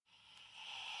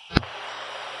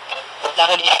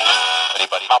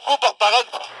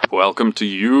Welcome to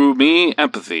You, Me,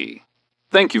 Empathy.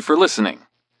 Thank you for listening.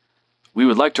 We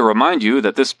would like to remind you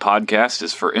that this podcast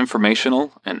is for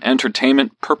informational and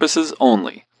entertainment purposes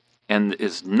only, and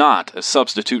is not a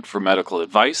substitute for medical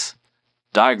advice,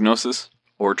 diagnosis,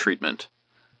 or treatment.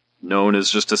 Known as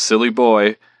just a silly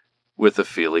boy with a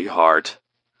feely heart.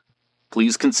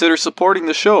 Please consider supporting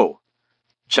the show.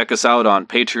 Check us out on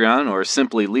Patreon or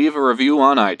simply leave a review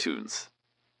on iTunes.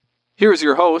 Here's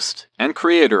your host and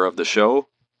creator of the show,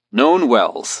 Known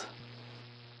Wells.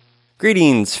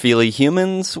 Greetings, feely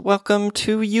humans. Welcome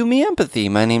to You, Me, Empathy.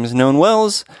 My name is Known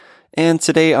Wells, and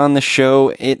today on the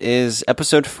show, it is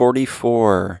episode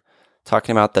 44,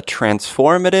 talking about the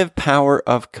transformative power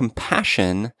of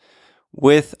compassion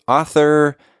with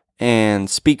author and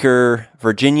speaker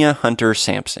Virginia Hunter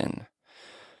Sampson.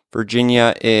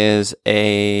 Virginia is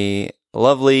a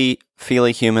lovely,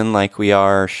 feely human like we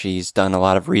are. She's done a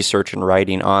lot of research and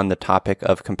writing on the topic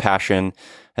of compassion,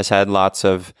 has had lots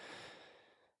of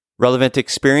relevant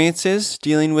experiences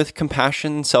dealing with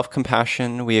compassion,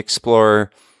 self-compassion. We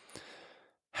explore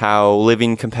how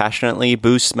living compassionately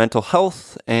boosts mental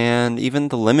health and even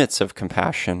the limits of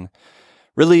compassion.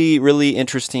 Really, really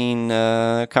interesting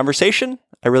conversation.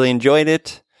 I really enjoyed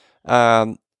it.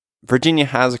 Virginia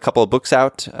has a couple of books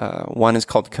out. One is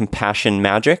called Compassion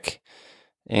Magic,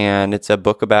 and it's a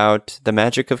book about the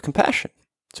magic of compassion.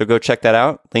 So go check that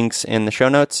out. Links in the show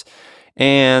notes.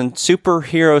 And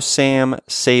Superhero Sam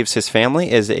Saves His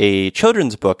Family is a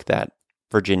children's book that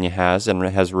Virginia has and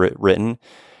has written.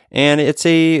 And it's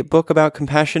a book about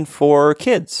compassion for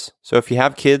kids. So if you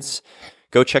have kids,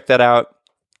 go check that out.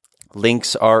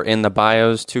 Links are in the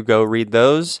bios to go read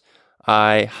those.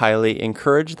 I highly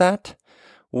encourage that.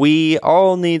 We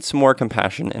all need some more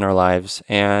compassion in our lives,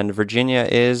 and Virginia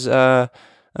is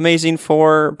amazing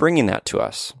for bringing that to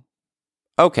us.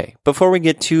 Okay, before we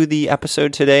get to the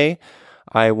episode today,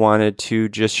 I wanted to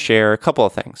just share a couple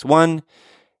of things. One,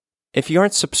 if you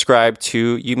aren't subscribed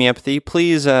to You, Me, Empathy,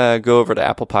 please go over to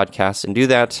Apple Podcasts and do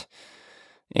that.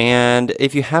 And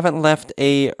if you haven't left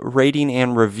a rating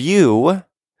and review, it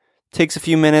takes a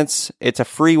few minutes. It's a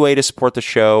free way to support the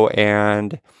show,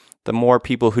 and the more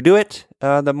people who do it,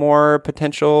 the more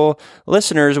potential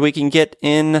listeners we can get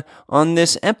in on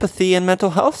this empathy and mental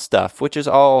health stuff, which is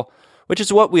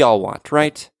what we all want,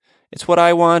 right? It's what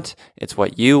I want. It's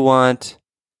what you want,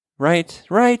 right?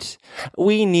 Right?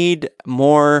 We need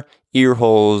more ear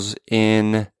holes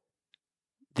in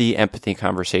the empathy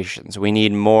conversations. We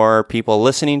need more people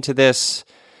listening to this,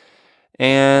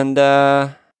 and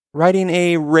writing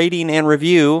a rating and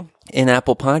review in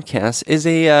Apple Podcasts is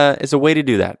a way to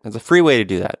do that. It's a free way to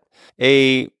do that.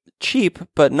 A cheap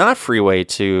but not free way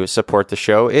to support the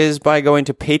show is by going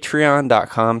to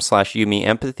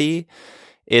patreon.com/YouMeEmpathy.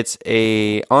 It's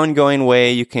a ongoing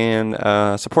way you can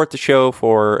support the show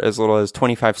for as little as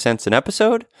 25 cents an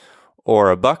episode,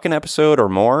 or $1 an episode or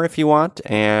more if you want,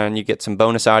 and you get some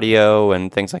bonus audio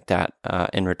and things like that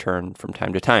in return from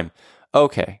time to time.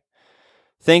 Okay.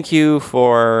 Thank you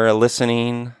for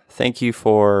listening. Thank you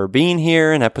for being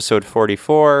here in episode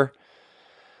 44.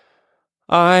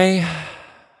 I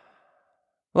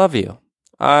love you.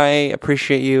 I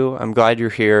appreciate you. I'm glad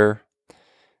you're here.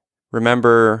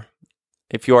 Remember,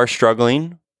 if you are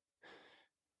struggling,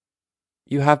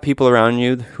 you have people around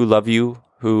you who love you,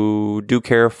 who do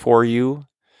care for you.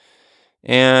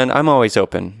 And I'm always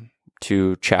open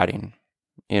to chatting.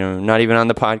 Not even on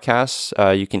the podcast.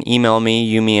 You can email me,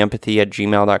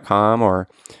 youmeempathy@gmail.com, or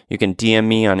you can DM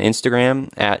me on Instagram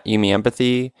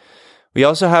 @youmeempathy. We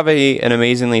also have an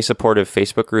amazingly supportive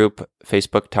Facebook group,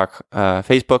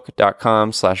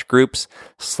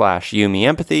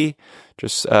 facebook.com/groups/youmeempathy.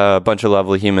 Just a bunch of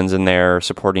lovely humans in there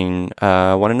supporting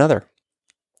one another.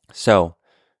 So,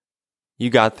 you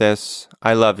got this.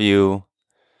 I love you.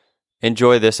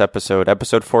 Enjoy this episode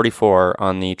 44,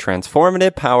 on the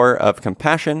transformative power of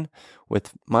compassion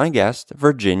with my guest,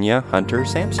 Virginia Hunter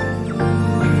Sampson.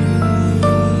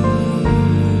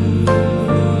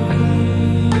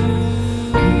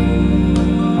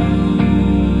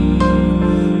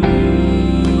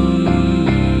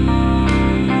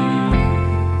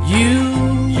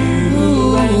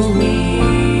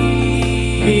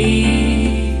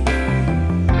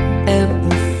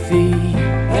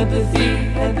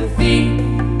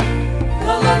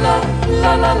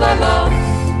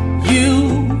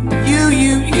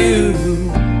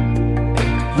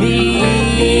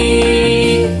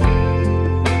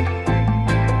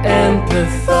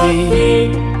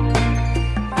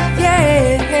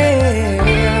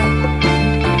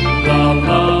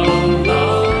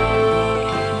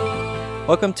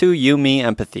 Welcome to You, Me,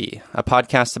 Empathy, a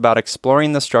podcast about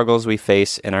exploring the struggles we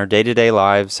face in our day-to-day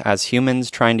lives as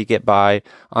humans trying to get by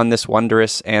on this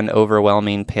wondrous and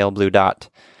overwhelming pale blue dot.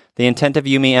 The intent of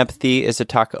You, Me, Empathy is to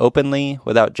talk openly,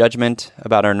 without judgment,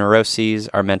 about our neuroses,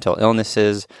 our mental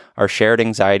illnesses, our shared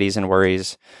anxieties and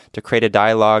worries, to create a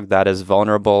dialogue that is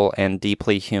vulnerable and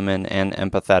deeply human and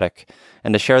empathetic,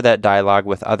 and to share that dialogue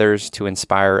with others to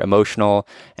inspire emotional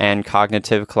and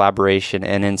cognitive collaboration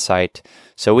and insight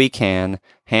so we can,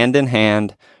 hand in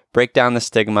hand, break down the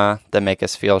stigma that make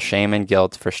us feel shame and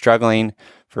guilt for struggling,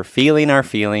 for feeling our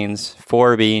feelings,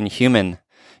 for being human.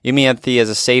 You, Me, Empathy is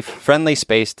a safe, friendly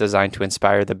space designed to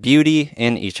inspire the beauty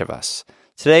in each of us.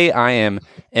 Today, I am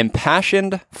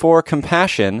impassioned for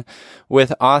compassion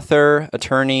with author,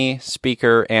 attorney,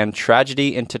 speaker, and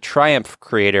Tragedy into Triumph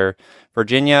creator,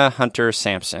 Virginia Hunter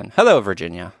Sampson. Hello,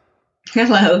 Virginia.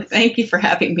 Hello. Thank you for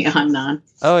having me on, Nan.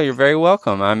 Oh, you're very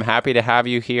welcome. I'm happy to have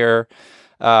you here.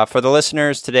 For the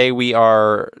listeners, today we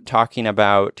are talking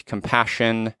about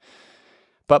compassion.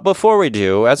 But before we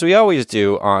do, as we always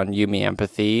do on You, Me,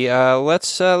 Empathy,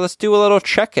 let's do a little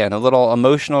check-in, a little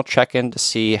emotional check-in to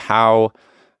see how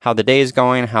the day is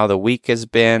going, how the week has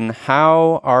been.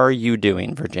 How are you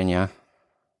doing, Virginia?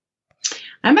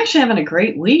 I'm actually having a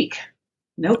great week.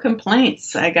 No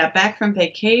complaints. I got back from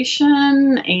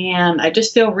vacation and I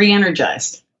just feel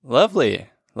re-energized. Lovely.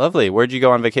 Lovely. Where'd you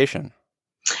go on vacation?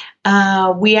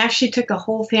 We actually took a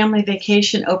whole family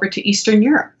vacation over to Eastern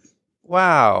Europe.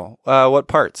 Wow. What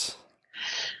parts?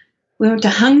 We went to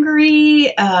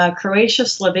Hungary, Croatia,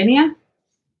 Slovenia.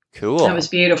 Cool. That was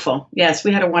beautiful. Yes,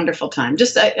 we had a wonderful time.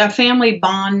 Just a family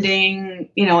bonding,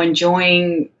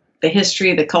 enjoying the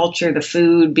history, the culture, the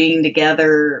food, being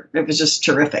together. It was just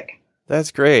terrific.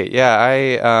 That's great. Yeah,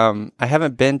 I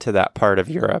haven't been to that part of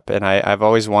Europe, and I've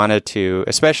always wanted to,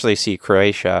 especially see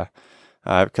Croatia,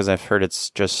 because I've heard it's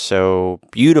just so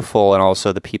beautiful, and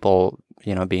also the people,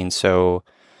 being so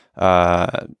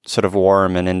sort of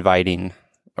warm and inviting,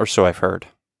 or so I've heard.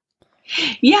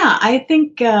 Yeah, I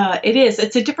think it is.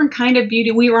 It's a different kind of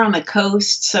beauty. We were on the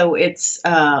coast, so it's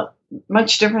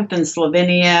much different than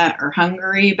Slovenia or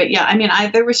Hungary. But yeah,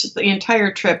 there was just the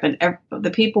entire trip, and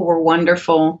the people were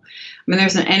wonderful. There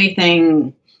isn't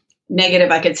anything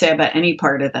negative I could say about any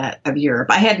part of Europe.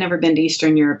 I had never been to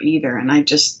Eastern Europe either, and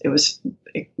it was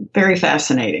very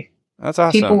fascinating. That's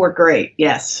awesome. People were great.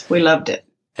 Yes, we loved it.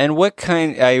 And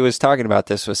I was talking about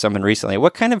this with someone recently.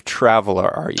 What kind of traveler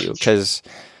are you? Because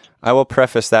I will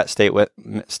preface that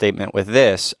statement with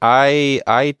this.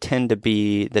 I tend to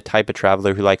be the type of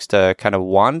traveler who likes to kind of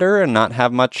wander and not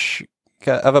have much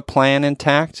of a plan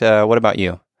intact. What about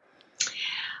you?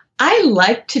 I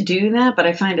like to do that, but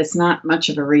I find it's not much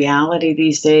of a reality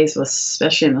these days,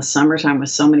 especially in the summertime with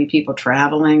so many people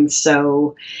traveling.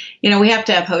 So, we have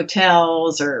to have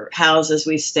hotels or houses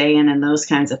we stay in and those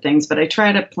kinds of things. But I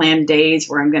try to plan days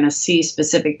where I'm going to see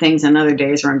specific things and other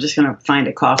days where I'm just going to find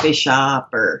a coffee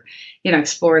shop or,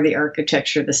 explore the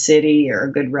architecture of the city or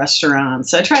a good restaurant.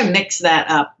 So I try to mix that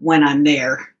up when I'm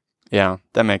there. Yeah,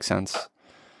 that makes sense.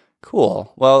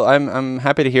 Cool. Well, I'm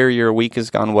happy to hear your week has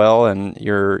gone well and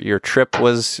your trip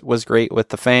was great with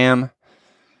the fam.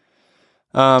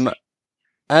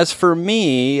 As for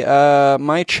me,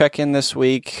 my check-in this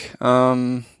week,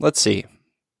 let's see.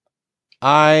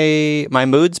 My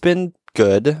mood's been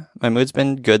good. My mood's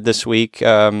been good this week.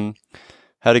 Had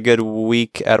a good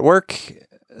week at work.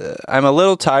 I'm a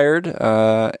little tired,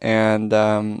 and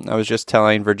I was just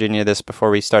telling Virginia this before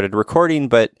we started recording,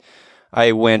 but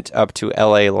I went up to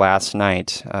LA last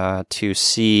night to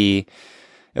see.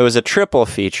 It was a triple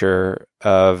feature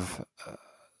of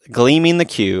Gleaming the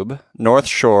Cube, North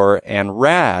Shore, and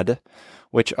Rad,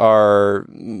 which are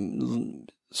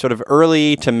sort of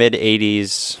early to mid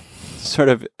 80s, sort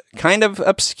of kind of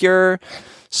obscure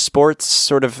sports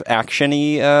sort of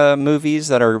action-y movies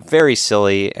that are very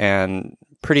silly and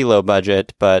pretty low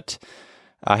budget, but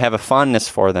I have a fondness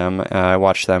for them. I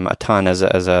watched them a ton as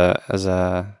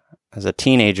a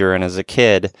teenager and as a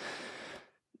kid.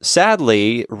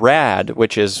 Sadly, Rad,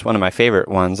 which is one of my favorite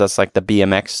ones, that's like the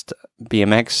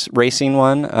BMX racing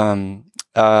one.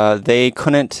 They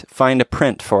couldn't find a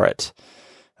print for it.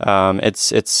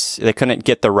 They couldn't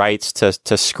get the rights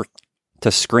to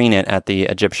screen it at the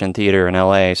Egyptian Theater in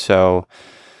LA. So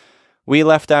we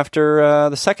left after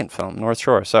the second film, North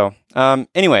Shore. So,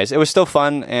 anyways, it was still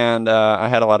fun, and I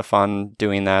had a lot of fun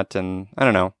doing that. And I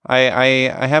don't know,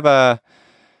 I have a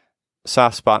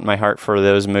soft spot in my heart for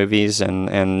those movies, and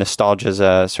nostalgia is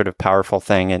a sort of powerful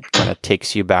thing. It kind of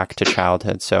takes you back to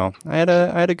childhood. So I had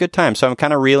a good time. So I'm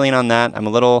kind of reeling on that. I'm a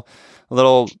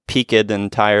little peaked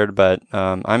and tired, but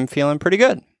I'm feeling pretty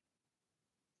good.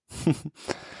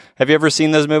 Have you ever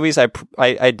seen those movies? I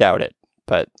doubt it,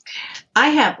 but I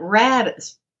have. Rad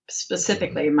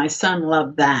specifically. My son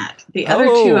loved that. The other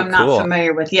two I'm not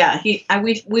familiar with. Yeah,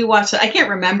 we watched it. I can't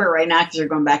remember right now because you're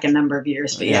going back a number of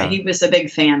years. But yeah, he was a big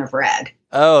fan of Rad.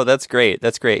 Oh, that's great.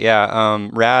 That's great. Yeah,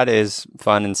 Rad is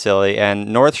fun and silly,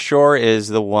 and North Shore is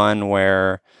the one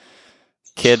where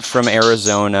kid from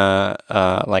Arizona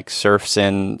like surfs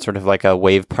in sort of like a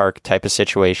wave park type of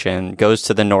situation, goes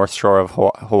to the North Shore of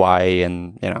Hawaii,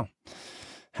 and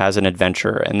has an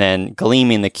adventure. And then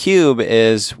Gleaming the Cube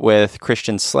is with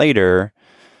Christian Slater,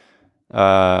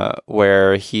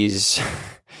 where he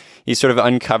sort of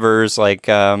uncovers like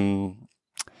a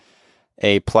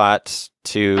plot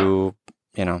to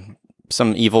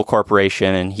some evil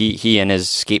corporation, and he and his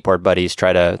skateboard buddies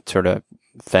try to sort of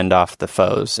fend off the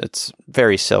foes. It's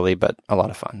very silly, but a lot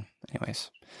of fun.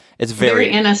 Anyways, it's very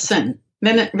innocent.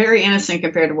 Very innocent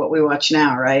compared to what we watch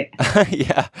now, right?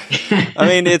 Yeah. I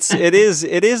mean, it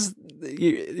is,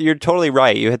 you're totally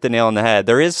right. You hit the nail on the head.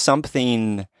 There is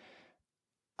something,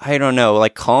 I don't know,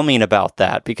 like calming about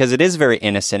that, because it is very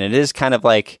innocent. It is kind of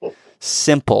like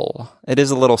simple. It is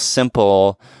a little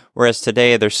simple. Whereas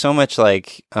today there's so much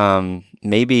like,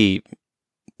 maybe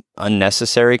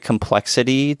unnecessary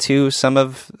complexity to some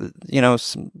of,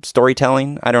 some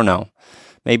storytelling. I don't know.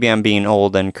 Maybe I'm being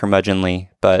old and curmudgeonly,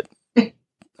 but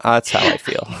that's how I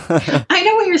feel. I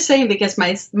know what you're saying, because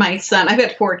my son, I've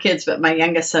got 4 kids, but my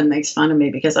youngest son makes fun of me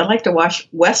because I like to watch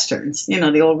Westerns,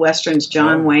 the old Westerns,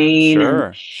 John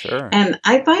Wayne. Sure. And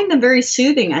I find them very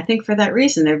soothing, I think, for that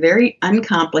reason. They're very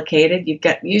uncomplicated. You've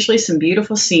got usually some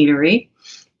beautiful scenery.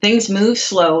 Things move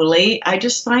slowly. I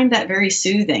just find that very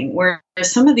soothing.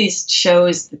 Whereas some of these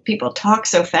shows, people talk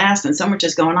so fast and so much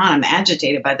is going on, I'm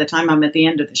agitated by the time I'm at the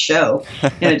end of the show.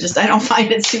 I don't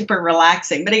find it super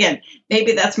relaxing. But again,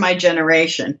 maybe that's my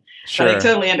generation. Sure. But I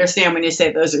totally understand when you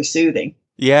say those are soothing.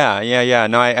 Yeah.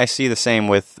 No, I see the same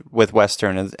with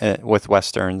Westerns,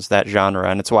 that genre.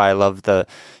 And it's why I love the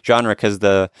genre, because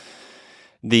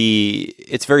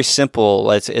it's very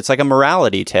simple. It's like a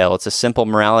morality tale. It's a simple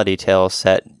morality tale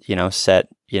set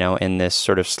in this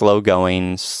sort of slow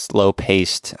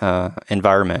paced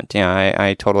environment. Yeah,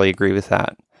 I totally agree with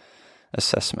that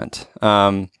assessment.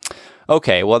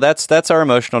 Okay, well that's our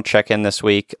emotional check-in this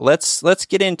week. Let's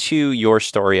get into your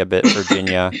story a bit,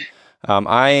 Virginia.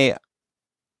 I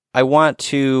want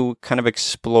to kind of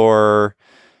explore.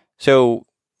 So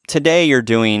today you're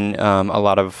doing a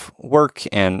lot of work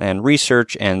and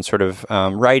research and sort of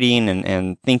writing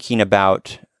and thinking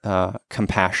about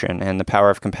compassion and the power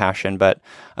of compassion. But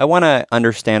I want to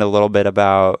understand a little bit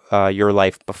about your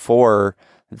life before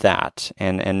that.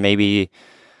 And maybe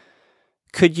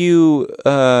could you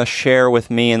share with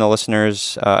me and the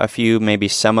listeners a few maybe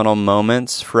seminal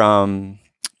moments from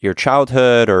your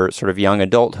childhood or sort of young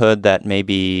adulthood that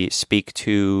maybe speak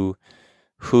to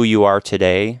who you are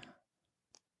today?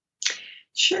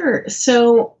 Sure.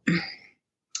 So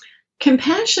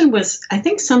compassion was, I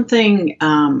think, something,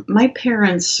 my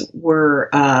parents were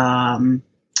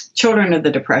children of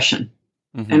the Depression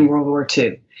and World War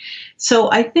II.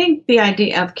 So I think the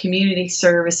idea of community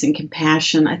service and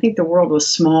compassion, I think the world was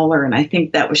smaller, and I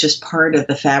think that was just part of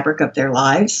the fabric of their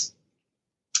lives.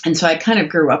 And so I kind of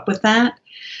grew up with that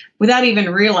without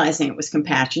even realizing it was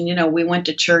compassion. We went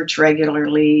to church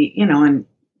regularly, and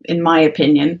in my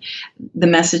opinion, the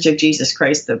message of Jesus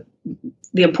Christ, the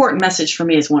important message for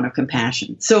me is one of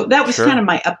compassion. So that was kind of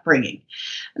my upbringing.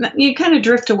 And you kind of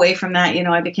drift away from that.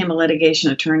 I became a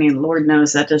litigation attorney, and Lord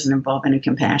knows that doesn't involve any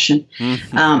compassion.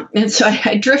 And so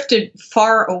I drifted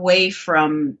far away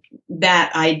from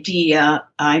that idea.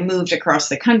 I moved across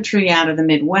the country out of the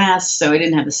Midwest, so I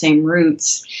didn't have the same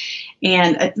roots.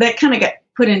 And that kind of got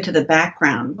put into the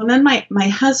background. Well, then my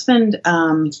husband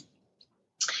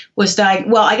was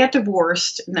I got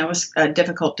divorced, and that was a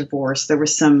difficult divorce. There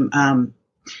was some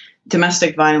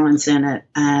domestic violence in it,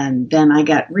 and then I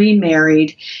got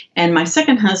remarried, and my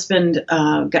second husband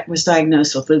was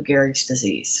diagnosed with Lou Gehrig's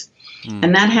disease.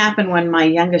 And that happened when my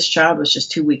youngest child was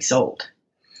just 2 weeks old.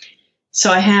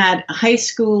 So I had a high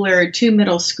schooler, 2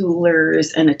 middle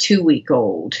schoolers, and a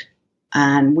 2-week-old,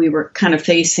 and we were kind of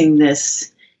facing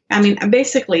this. I mean,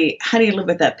 basically, how do you live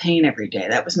with that pain every day?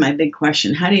 That was my big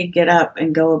question. How do you get up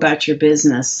and go about your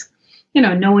business,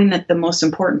 knowing that the most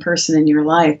important person in your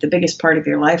life, the biggest part of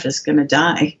your life, is going to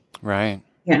die? Right.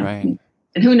 Right.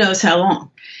 And who knows how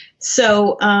long.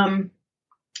 So,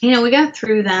 we got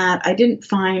through that. I didn't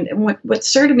find, and what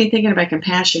started me thinking about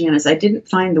compassion is I didn't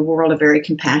find the world a very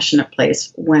compassionate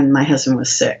place when my husband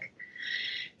was sick.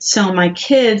 So my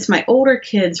older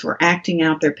kids were acting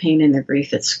out their pain and their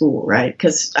grief at school, right?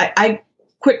 Because I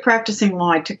quit practicing law.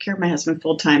 I took care of my husband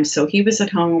full time. So he was at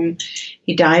home.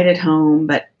 He died at home,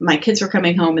 but my kids were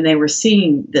coming home and they were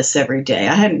seeing this every day.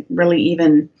 I hadn't really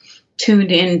even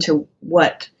tuned into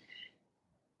what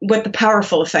the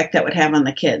powerful effect that would have on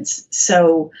the kids.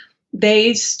 So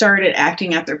they started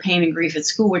acting out their pain and grief at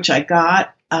school, which I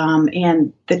got.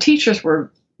 And the teachers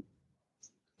were,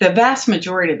 the vast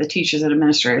majority of the teachers and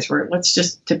administrators were, let's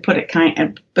just, to put it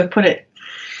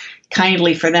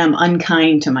kindly for them,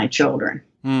 unkind to my children.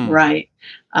 Right.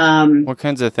 What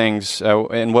kinds of things,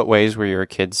 in what ways were your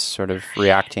kids sort of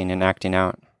reacting and acting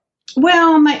out?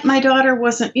 Well, my daughter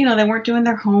wasn't, they weren't doing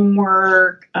their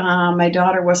homework. My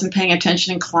daughter wasn't paying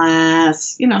attention in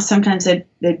class. Sometimes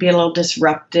they'd be a little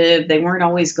disruptive. They weren't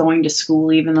always going to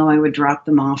school, even though I would drop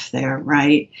them off there,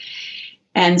 right?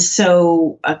 And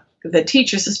so the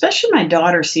teachers, especially my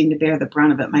daughter, seemed to bear the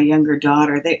brunt of it. My younger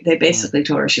daughter, they basically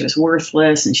told her she was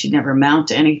worthless and she'd never amount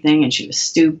to anything and she was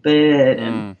stupid.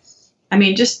 And I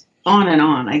mean, just on and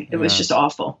on. It was just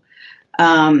awful.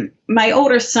 My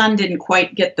older son didn't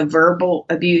quite get the verbal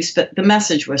abuse, but the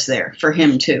message was there for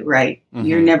him too, right? Mm-hmm.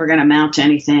 You're never going to amount to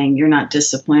anything. You're not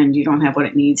disciplined. You don't have what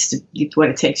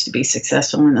it takes to be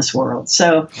successful in this world.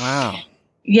 So, wow.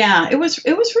 Yeah, it was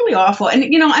really awful. And,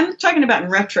 I'm talking about in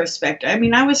retrospect. I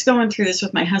mean, I was going through this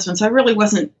with my husband, so I really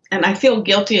wasn't, and I feel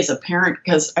guilty as a parent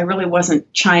because I really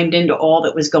wasn't chimed into all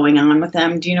that was going on with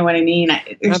them. Do you know what I mean?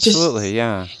 Absolutely,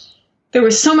 yeah. There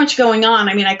was so much going on.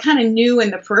 I mean, I kind of knew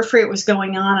in the periphery it was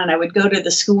going on, and I would go to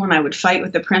the school and I would fight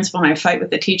with the principal and I'd fight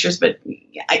with the teachers, but,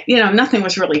 nothing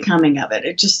was really coming of it.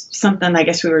 It's just something I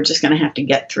guess we were just going to have to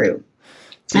get through.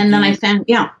 Then I found,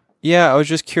 Yeah, I was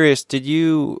just curious,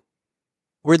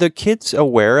 were the kids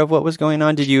aware of what was going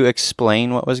on? Did you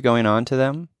explain what was going on to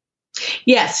them?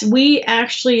 Yes, we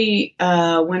actually,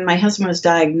 when my husband was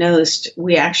diagnosed,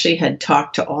 we actually had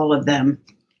talked to all of them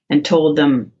and told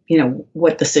them,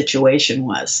 what the situation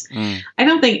was. I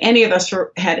don't think any of us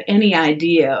had any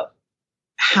idea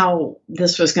how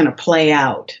this was going to play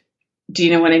out. Do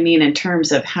you know what I mean? In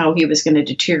terms of how he was going to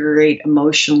deteriorate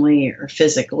emotionally or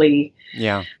physically.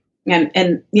 Yeah.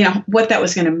 And what that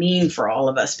was going to mean for all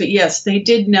of us. But yes, they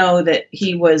did know that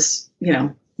he was,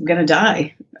 going to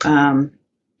die.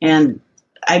 And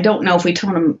I don't know if we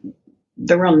told them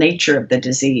the real nature of the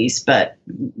disease, but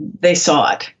they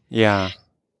saw it. Yeah.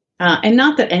 And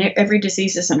not that every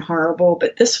disease isn't horrible,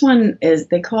 but this one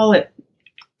they call it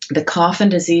the coffin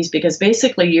disease because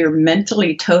basically you're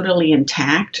mentally totally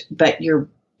intact, but you're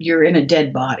in a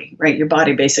dead body, right? Your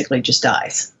body basically just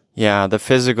dies. Yeah, the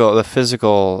physical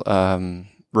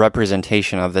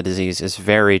representation of the disease is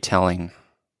very telling.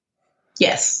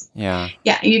 Yes. Yeah.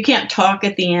 Yeah, you can't talk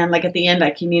at the end. Like at the end, I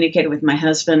communicated with my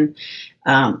husband.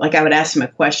 Like I would ask him a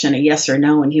question, a yes or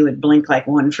no, and he would blink like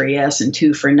 1 for yes and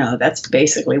 2 for no. That's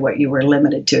basically what you were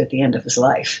limited to at the end of his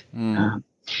life.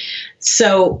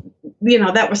 So,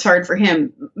 that was hard for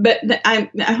him. But I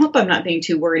hope I'm not being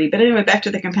too wordy. But anyway, back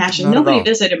to the compassion.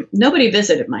 Nobody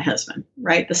visited my husband,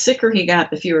 right? The sicker he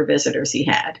got, the fewer visitors he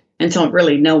had, until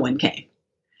really no one came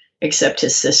except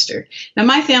his sister. Now,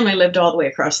 my family lived all the way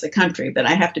across the country, but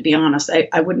I have to be honest,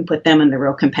 I wouldn't put them in the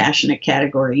real compassionate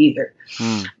category either.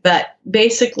 But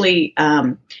basically,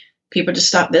 people just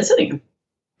stopped visiting him.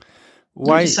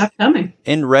 Why? They just stopped coming.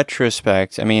 In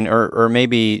retrospect, I mean, or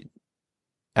maybe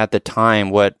at the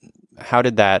time, how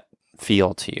did that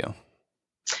feel to you?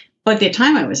 Well, at the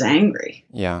time I was angry.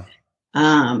 Yeah.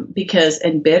 And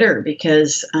bitter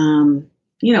because,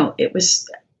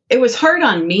 it was hard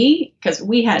on me because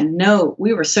we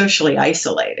were socially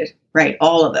isolated, right?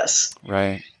 All of us.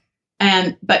 Right.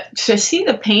 But to see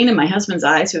the pain in my husband's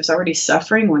eyes, who was already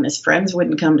suffering when his friends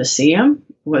wouldn't come to see him,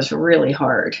 was really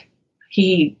hard.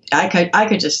 I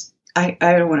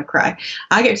don't want to cry.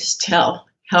 I could just tell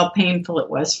how painful it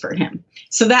was for him.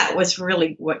 So that was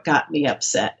really what got me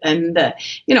upset. And,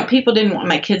 people didn't want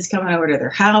my kids coming over to their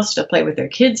house to play with their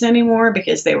kids anymore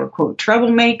because they were, quote,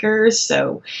 troublemakers.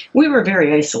 So we were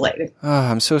very isolated. Oh,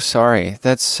 I'm so sorry.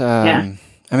 That's, I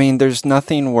mean, there's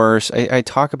nothing worse. I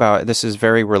talk about, this is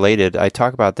very related. I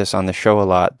talk about this on the show a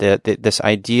lot, this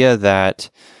idea that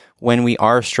when we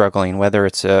are struggling, whether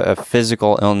it's a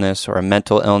physical illness or a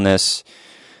mental illness,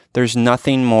 there's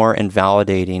nothing more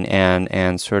invalidating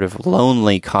and sort of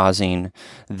lonely causing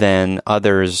than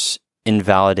others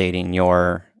invalidating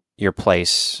your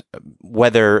place,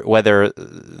 whether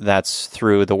that's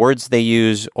through the words they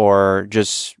use or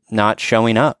just not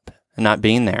showing up and not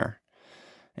being there.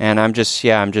 And I'm just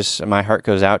my heart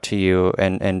goes out to you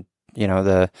and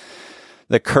the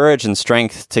courage and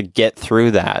strength to get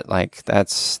through that. Like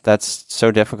that's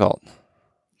so difficult.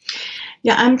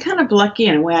 Yeah, I'm kind of lucky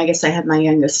in a way. I guess I had my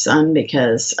youngest son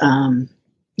because,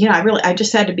 I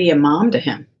just had to be a mom to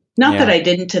him. Not that I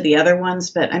didn't to the other ones,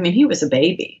 but I mean, he was a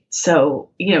baby. So,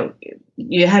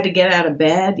 you had to get out of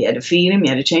bed, you had to feed him, you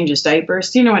had to change his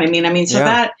diapers. Do you know what I mean? So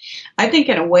that, I think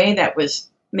in a way that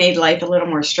made life a little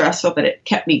more stressful, but it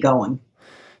kept me going.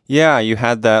 Yeah, you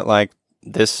had that, like,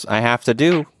 this I have to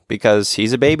do because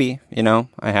he's a baby,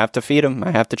 I have to feed him,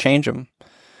 I have to change him.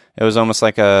 It was almost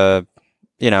like a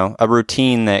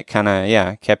routine that kind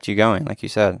of, kept you going, like you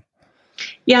said.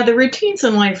 Yeah, the routines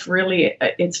in life really,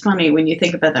 it's funny when you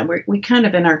think about that. We kind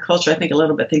of in our culture, I think a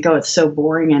little bit think, oh, it's so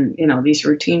boring and, these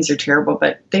routines are terrible,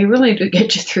 but they really do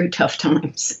get you through tough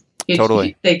times.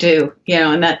 Totally. They do,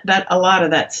 and that a lot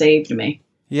of that saved me.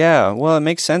 Yeah, well, it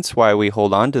makes sense why we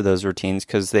hold on to those routines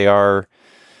because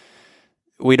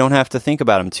we don't have to think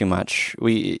about them too much.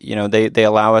 They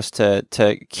allow us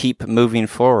to keep moving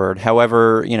forward.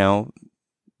 However,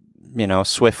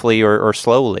 swiftly or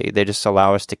slowly. They just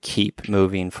allow us to keep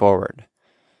moving forward.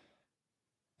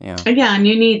 Yeah. Yeah, and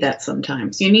you need that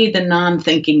sometimes. You need the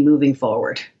non-thinking moving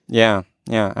forward. Yeah,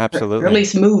 absolutely. Or at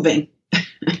least moving.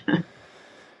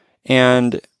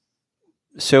 And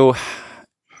so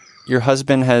your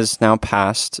husband has now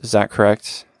passed, is that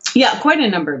correct? Yeah, quite a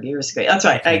number of years ago. That's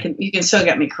right. Okay. You can still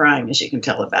get me crying, as you can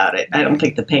tell about it. I don't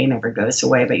think the pain ever goes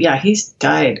away. But yeah, he's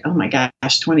died, oh my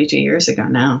gosh, 22 years ago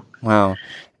now. Wow.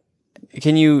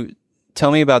 Can you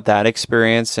tell me about that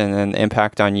experience and the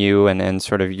impact on you and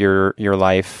sort of your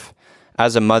life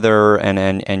as a mother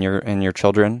and your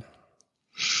children?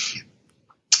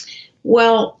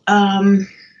 Well,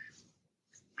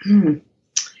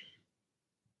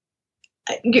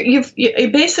 you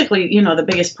basically, the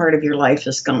biggest part of your life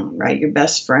is gone, right? Your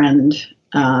best friend,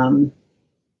 and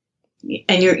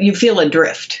you feel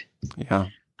adrift. Yeah.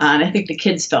 And I think the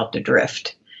kids felt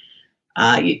adrift.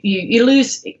 You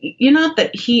lose, not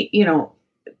that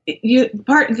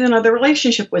the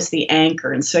relationship was the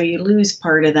anchor. And so you lose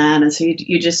part of that. And so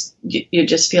you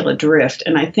just feel adrift.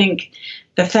 And I think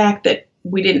the fact that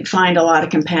we didn't find a lot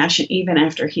of compassion, even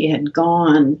after he had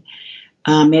gone,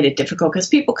 made it difficult because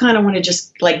people kind of want to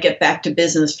just like get back to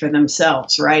business for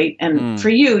themselves. Right. And for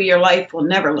you, your life will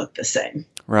never look the same.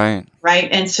 Right. Right.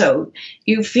 And so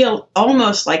you feel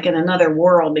almost like in another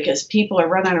world because people are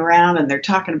running around and they're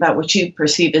talking about what you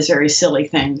perceive as very silly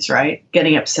things, right?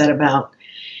 Getting upset about,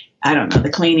 I don't know, the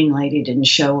cleaning lady didn't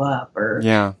show up or,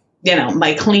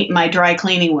 my dry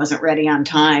cleaning wasn't ready on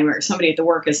time or somebody at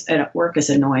work is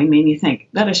annoying me. And you think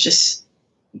that is just,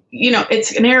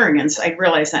 it's an arrogance. I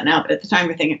realize that now, but at the time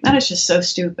you're thinking that is just so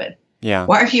stupid. Yeah.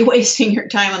 Why are you wasting your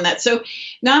time on that? So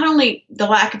not only the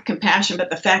lack of compassion,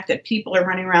 but the fact that people are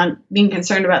running around being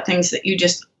concerned about things that you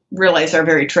just realize are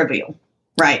very trivial,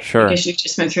 right? Sure. Because you've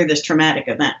just been through this traumatic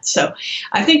event. So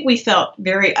I think we felt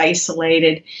very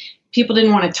isolated. People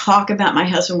didn't want to talk about my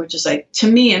husband, which is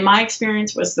to me, in my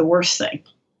experience, was the worst thing.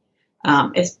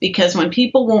 It's because when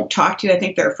people won't talk to you, I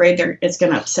think they're afraid it's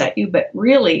going to upset you. But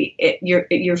really,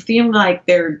 you're feeling like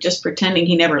they're just pretending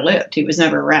he never lived. He was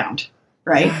never around.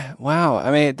 Right. Wow.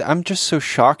 I mean, I'm just so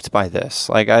shocked by this.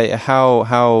 Like,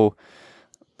 how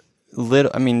little.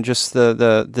 I mean, just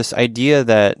this idea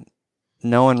that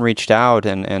no one reached out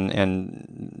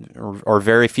or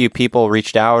very few people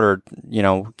reached out or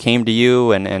came to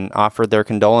you and offered their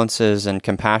condolences and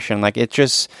compassion. Like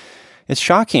it's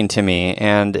shocking to me,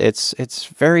 and it's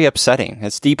very upsetting.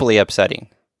 It's deeply upsetting.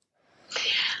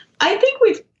 I think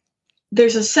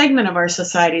there's a segment of our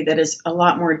society that is a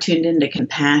lot more tuned into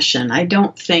compassion. I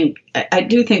think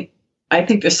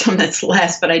there's some that's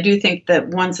less, but I do think that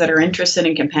ones that are interested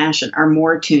in compassion are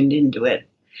more tuned into it.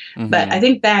 Mm-hmm. But I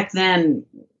think back then,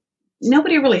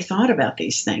 nobody really thought about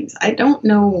these things. I don't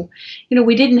know,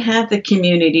 we didn't have the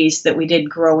communities that we did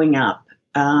growing up.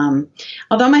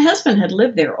 Although my husband had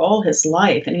lived there all his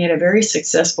life and he had a very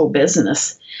successful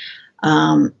business,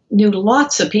 knew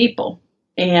lots of people.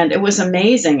 And it was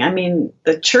amazing. I mean,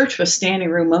 the church was standing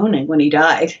room only when he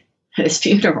died at his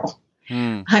funeral.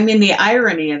 I mean, the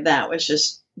irony of that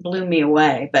just blew me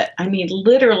away. But I mean,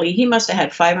 literally, he must have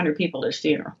had 500 people at his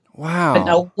funeral. Wow. But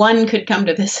no one could come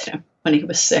to visit him when he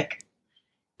was sick.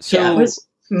 So it was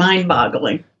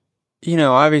mind-boggling.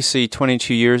 Obviously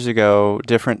 22 years ago,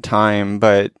 different time,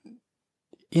 but,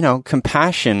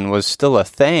 compassion was still a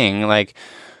thing. Like,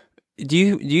 do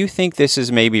you think this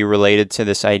is maybe related to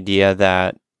this idea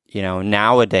that,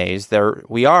 nowadays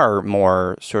we are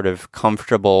more sort of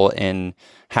comfortable in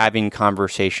having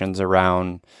conversations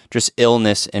around just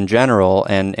illness in general,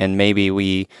 and maybe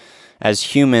we as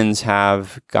humans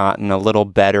have gotten a little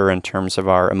better in terms of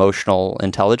our emotional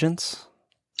intelligence?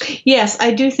 Yes,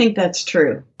 I do think that's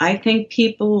true. I think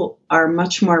people are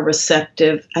much more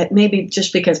receptive, maybe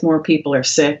just because more people are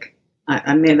sick.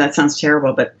 I mean, that sounds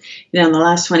terrible, but in the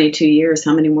last 22 years,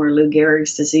 how many more Lou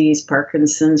Gehrig's disease,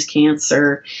 Parkinson's,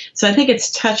 cancer? So I think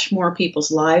it's touched more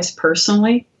people's lives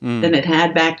personally than it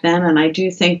had back then. And I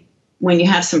do think when you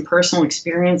have some personal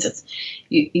experience,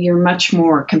 you're much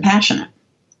more compassionate.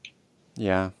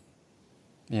 Yeah.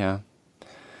 Yeah.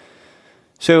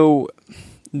 So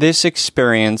this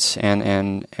experience,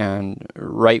 and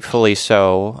rightfully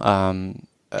so,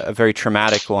 a very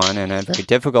traumatic one and a very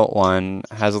difficult one,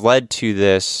 has led to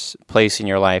this place in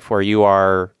your life where you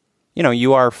are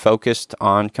focused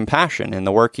on compassion in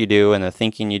the work you do and the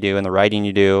thinking you do and the writing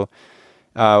you do.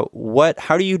 How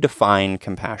do you define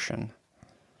compassion?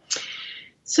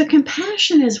 So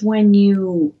compassion is when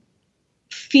you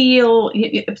feel,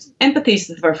 empathy is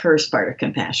the first part of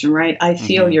compassion, right? I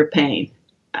feel your pain.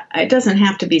 It doesn't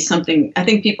have to be something, I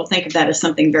think people think of that as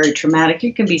something very traumatic.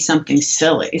 It can be something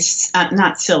silly. It's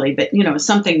not silly, but,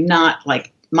 something not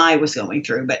like I was going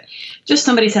through, but just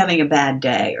somebody's having a bad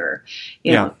day, or,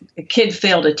 a kid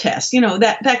failed a test,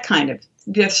 that kind of,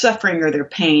 their suffering or their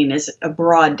pain is a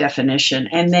broad definition.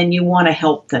 And then you want to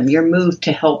help them. You're moved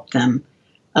to help them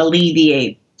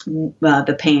alleviate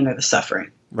the pain or the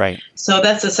suffering. Right. So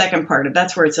that's the second part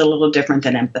that's where it's a little different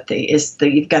than empathy, is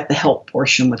you've got the help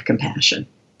portion with compassion.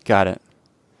 Got it.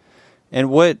 And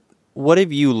what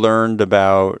have you learned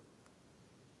about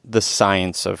the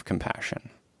science of compassion?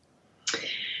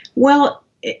 Well,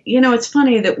 it's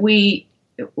funny that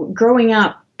growing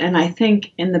up, and I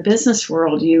think in the business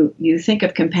world, you think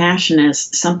of compassion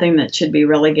as something that should be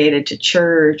relegated to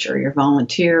church or your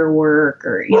volunteer work,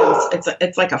 or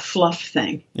it's like a fluff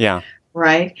thing. Yeah.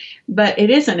 Right? But it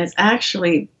isn't. It's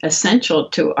actually essential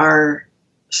to our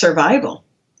survival,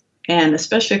 and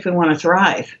especially if we want to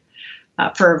thrive,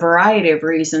 for a variety of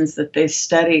reasons that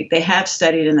they have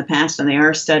studied in the past, and they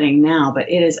are studying now. But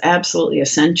it is absolutely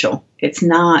essential. It's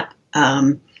not.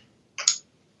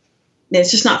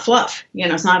 It's just not fluff.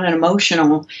 It's not an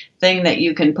emotional thing that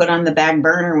you can put on the back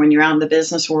burner when you're out in the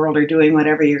business world or doing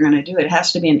whatever you're going to do. It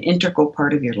has to be an integral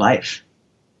part of your life.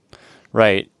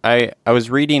 Right. I was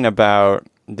reading about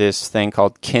this thing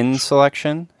called kin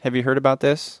selection. Have you heard about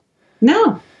this?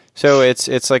 No. So it's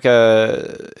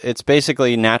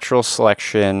basically natural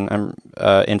selection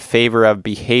in favor of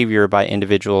behavior by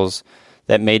individuals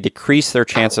that may decrease their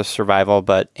chance of survival,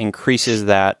 but increases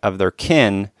that of their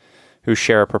kin who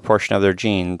share a proportion of their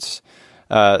genes.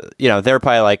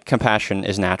 Thereby, like, compassion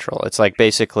is natural. It's like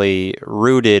basically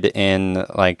rooted in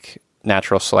like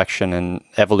natural selection and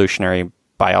evolutionary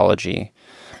biology.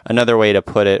 Another way to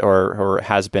put it, or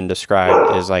has been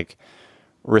described, is like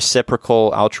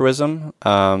reciprocal altruism.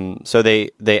 So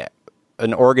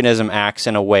an organism acts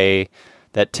in a way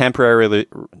that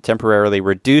temporarily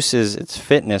reduces its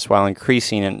fitness while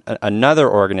increasing another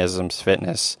organism's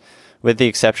fitness, with the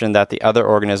exception that the other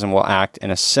organism will act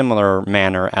in a similar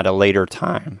manner at a later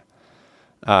time,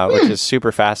 which is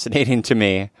super fascinating to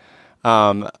me.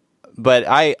 So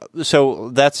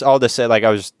that's all to say, like,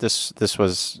 this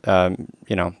was,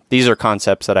 these are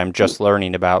concepts that I'm just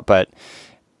learning about, but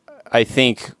I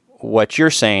think what you're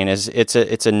saying is it's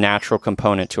a natural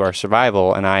component to our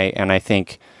survival. And I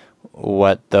think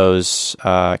what those,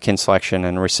 kin selection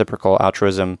and reciprocal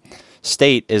altruism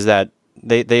state is that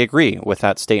they agree with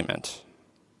that statement.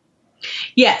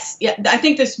 Yes. Yeah. I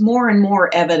think there's more and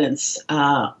more evidence,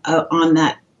 on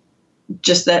that,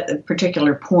 just that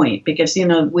particular point, because,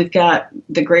 we've got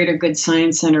the Greater Good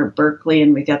Science Center at Berkeley,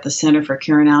 and we've got the Center for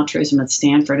Care and Altruism at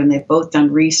Stanford, and they've both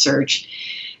done research,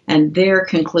 and their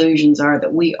conclusions are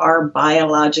that we are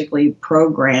biologically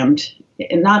programmed,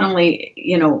 and not only,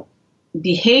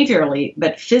 behaviorally,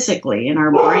 but physically in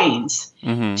our brains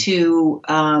to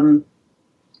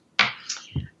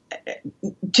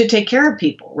take care of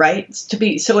people, right?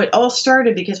 So it all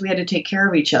started because we had to take care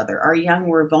of each other. Our young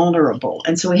were vulnerable.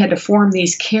 And so we had to form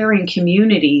these caring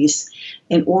communities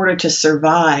in order to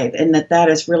survive. And that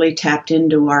is really tapped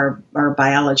into our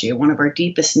biology. One of our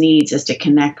deepest needs is to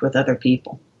connect with other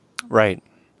people. Right.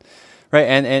 Right.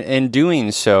 And in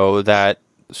doing so, that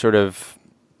sort of,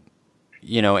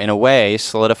 in a way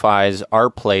solidifies our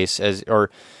place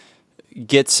or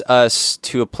gets us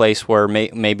to a place where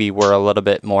maybe we're a little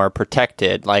bit more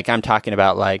protected. Like, I'm talking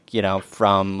about, like,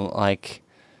 from like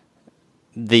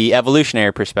the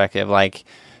evolutionary perspective, like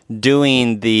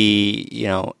doing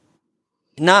the,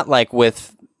 not like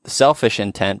with selfish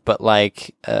intent, but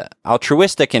like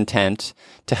altruistic intent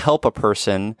to help a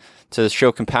person, to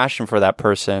show compassion for that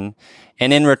person.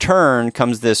 And in return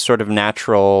comes this sort of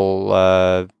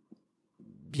natural,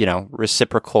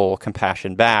 reciprocal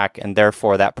compassion back, and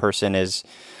therefore that person is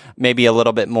maybe a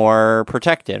little bit more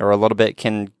protected, or a little bit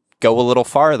can go a little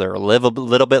farther, live a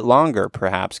little bit longer,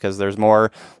 perhaps, because there's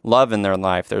more love in their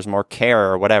life, there's more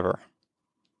care or whatever.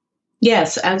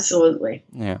 Yes, absolutely.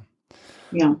 Yeah.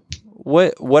 Yeah.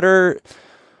 What are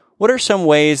some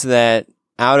ways that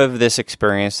out of this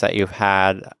experience that you've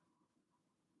had,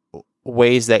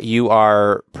 ways that you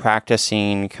are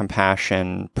practicing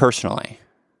compassion personally?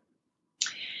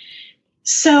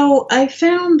 So I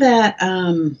found that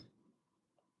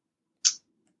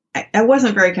I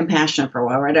wasn't very compassionate for a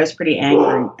while, right? I was pretty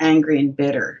angry and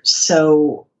bitter.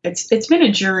 So it's been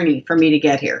a journey for me to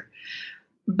get here.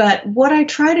 But what I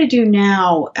try to do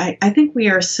now, I think we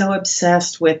are so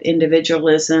obsessed with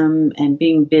individualism and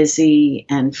being busy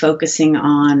and focusing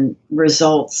on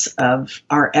results of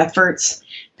our efforts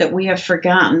that we have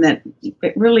forgotten that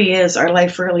our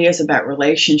life really is about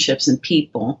relationships and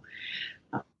people.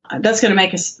 That's going to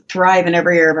make us thrive in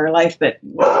every area of our life, but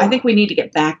I think we need to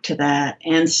get back to that.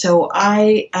 And so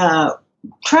I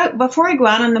try, before I go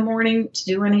out in the morning to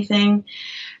do anything,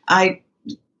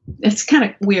 it's kind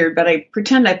of weird, but I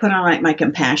pretend I put on like my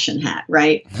compassion hat,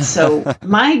 right? So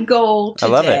my goal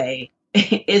today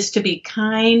is to be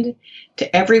kind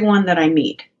to everyone that I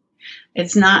meet.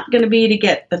 It's not going to be to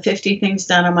get the 50 things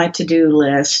done on my to-do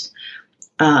list,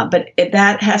 but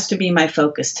that has to be my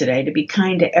focus today, to be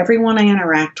kind to everyone I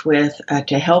interact with,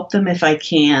 to help them if I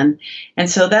can. And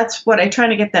so that's what I try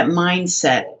to get that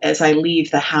mindset as I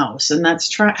leave the house. And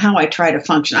that's how I try to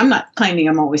function. I'm not claiming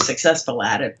I'm always successful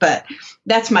at it, but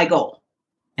that's my goal.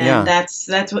 And that's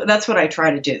what I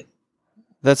try to do.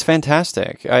 That's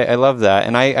fantastic. I love that.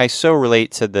 And I so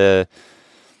relate to the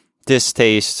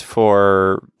distaste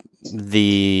for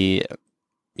the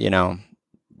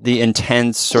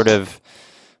intense sort of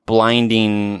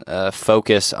blinding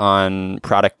focus on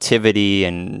productivity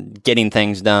and getting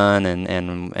things done,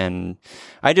 and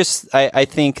I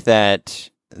think that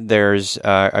there's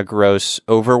a gross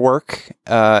overwork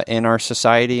in our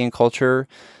society and culture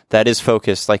that is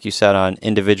focused, like you said, on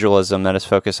individualism, that is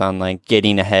focused on like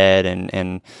getting ahead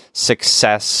and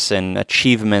success and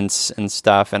achievements and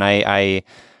stuff. And I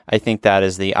think that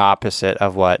is the opposite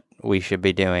of what we should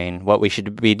be doing. What we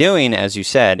should be doing, as you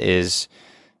said, is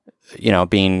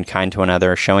being kind to one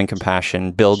another, showing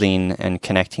compassion, building and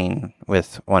connecting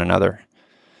with one another.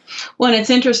 Well, and it's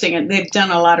interesting, and they've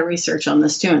done a lot of research on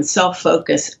this too, and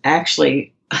self-focus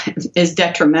actually is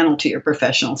detrimental to your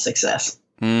professional success.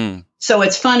 So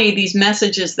it's funny, these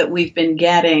messages that we've been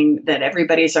getting that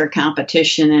everybody's our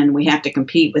competition and we have to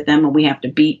compete with them and we have to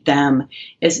beat them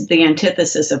is the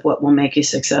antithesis of what will make you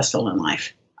successful in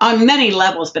life on many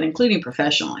levels, but including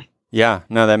professionally. Yeah,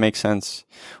 no, that makes sense.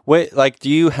 Do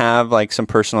you have like some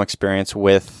personal experience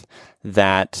with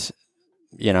that,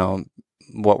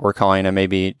 what we're calling a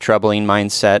maybe troubling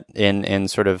mindset in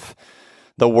sort of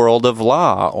the world of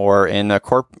law or in the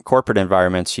corporate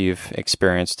environments you've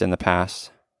experienced in the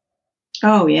past?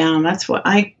 Oh, yeah. That's what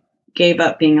I gave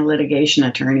up being a litigation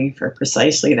attorney for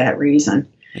precisely that reason.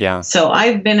 Yeah. So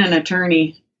I've been an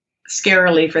attorney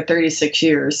scarily for 36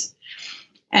 years.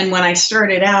 And when I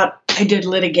started out, I did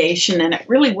litigation, and it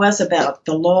really was about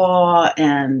the law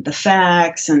and the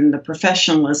facts and the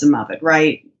professionalism of it,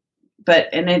 right?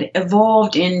 And it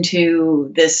evolved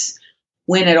into this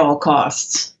win at all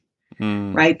costs,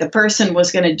 right? The person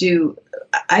was going to do,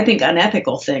 I think,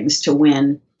 unethical things to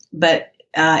win, but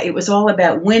it was all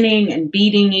about winning and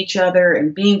beating each other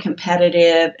and being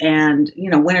competitive and,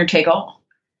 winner take all.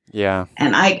 Yeah.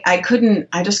 And I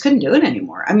just couldn't do it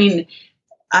anymore. I mean,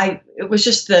 it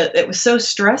was so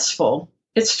stressful.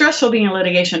 It's stressful being a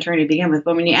litigation attorney to begin with,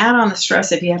 but when you add on the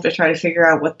stress, if you have to try to figure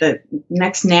out what the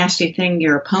next nasty thing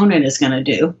your opponent is going to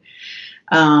do,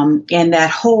 and that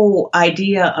whole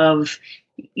idea of,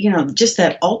 just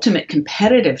that ultimate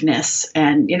competitiveness,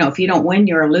 and, if you don't win,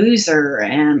 you're a loser.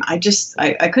 And I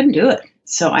couldn't do it.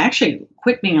 So I actually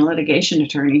quit being a litigation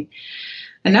attorney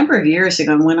a number of years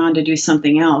ago and went on to do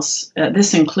something else,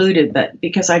 this included, but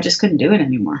because I just couldn't do it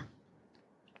anymore.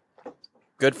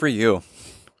 Good for you.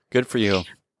 Good for you.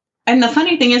 And the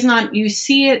funny thing is you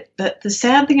see it, the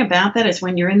sad thing about that is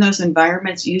when you're in those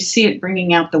environments, you see it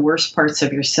bringing out the worst parts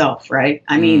of yourself, right?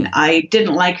 I mean, I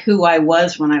didn't like who I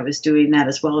was when I was doing that,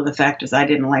 as well as the fact is I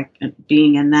didn't like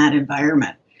being in that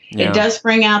environment. Yeah. It does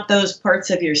bring out those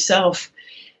parts of yourself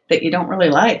that you don't really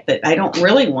like, that I don't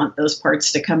really want those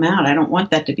parts to come out. I don't want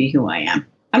that to be who I am.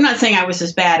 I'm not saying I was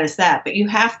as bad as that, but you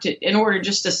have to, in order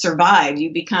just to survive,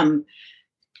 you become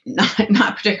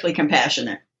not particularly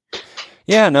compassionate.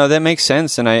 Yeah, no, that makes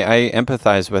sense. And I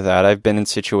empathize with that. I've been in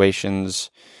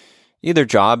situations, either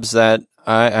jobs that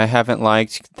I haven't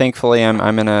liked. Thankfully,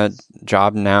 I'm in a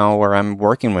job now where I'm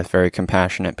working with very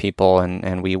compassionate people,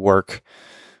 and we work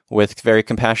with very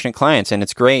compassionate clients, and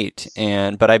it's great.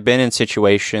 But I've been in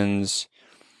situations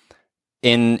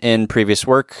in previous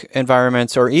work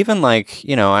environments, or even like,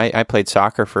 I played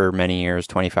soccer for many years,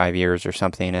 25 years or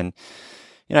something. And,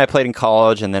 I played in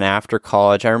college, and then after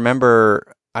college, I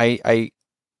remember I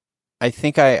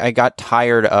think I got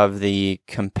tired of the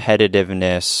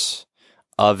competitiveness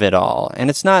of it all. And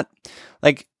it's not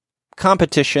like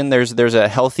competition. There's a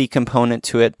healthy component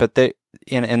to it, but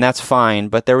and that's fine.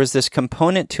 But there was this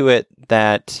component to it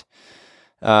that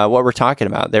what we're talking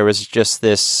about. There was just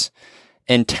this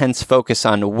intense focus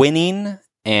on winning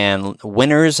and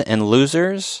winners and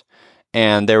losers,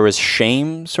 and there was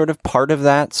shame sort of part of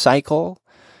that cycle.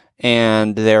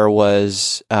 And there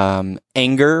was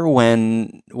anger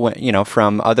when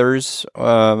from others,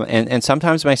 and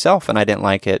sometimes myself, and I didn't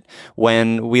like it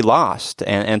when we lost,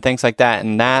 and things like that.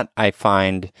 And that I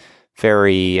find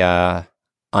very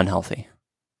unhealthy.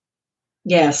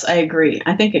 Yes, I agree.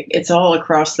 I think it's all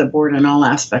across the board in all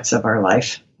aspects of our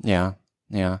life. Yeah.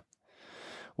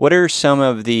 What are some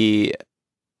of the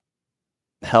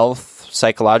health,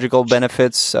 psychological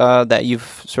benefits that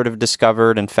you've sort of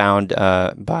discovered and found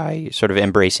by sort of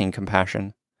embracing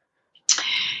compassion?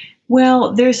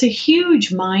 Well, there's a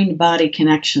huge mind-body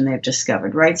connection they've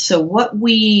discovered, right? So what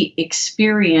we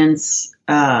experience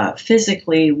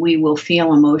physically, we will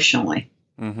feel emotionally.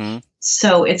 Mm-hmm.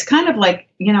 So it's kind of like,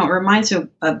 it reminds me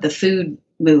of the food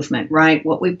movement, right?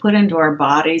 What we put into our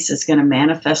bodies is going to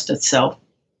manifest itself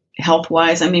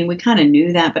health-wise. I mean, we kind of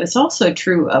knew that, but it's also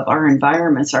true of our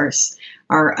environments,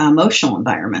 our emotional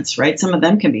environments, right? Some of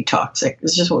them can be toxic.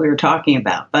 It's just what we were talking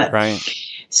about. But right.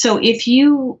 So if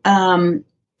you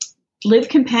live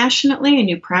compassionately and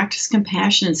you practice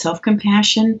compassion and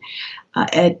self-compassion,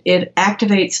 it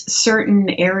activates certain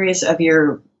areas of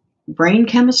your brain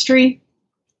chemistry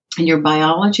and your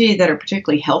biology that are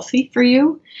particularly healthy for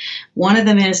you. One of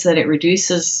them is that it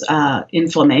reduces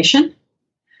inflammation.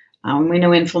 We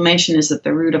know inflammation is at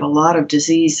the root of a lot of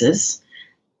diseases.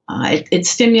 It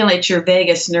stimulates your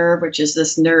vagus nerve, which is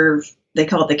this nerve, they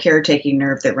call it the caretaking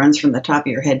nerve, that runs from the top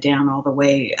of your head down all the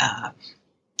way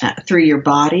through your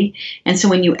body. And so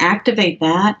when you activate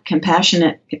that,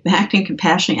 acting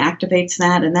compassionately activates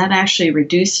that, and that actually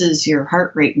reduces your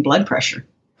heart rate and blood pressure.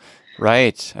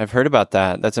 Right. I've heard about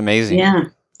that. That's amazing. Yeah.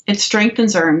 It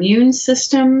strengthens our immune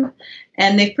system,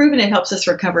 and they've proven it helps us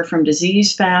recover from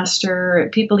disease faster.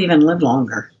 People even live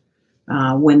longer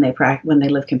when they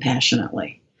live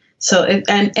compassionately. So, and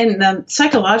the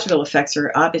psychological effects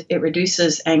are it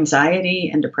reduces anxiety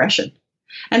and depression,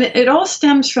 and it all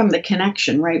stems from the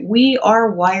connection, right? We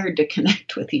are wired to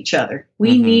connect with each other.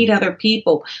 We need other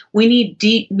people. We need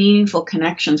deep, meaningful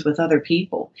connections with other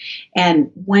people,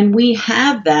 and when we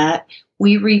have that,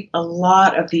 we reap a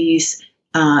lot of these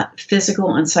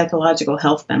physical and psychological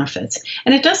health benefits.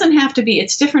 And it doesn't have to be,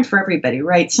 it's different for everybody,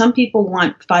 right? Some people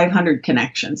want 500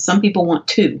 connections. Some people want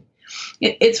 2.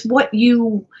 It's what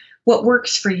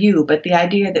works for you. But the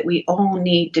idea that we all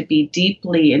need to be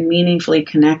deeply and meaningfully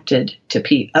connected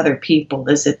to other people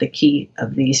is at the key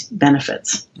of these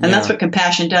benefits. And that's what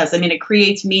compassion does. I mean, it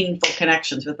creates meaningful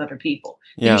connections with other people.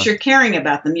 Because you're caring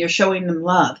about them, you're showing them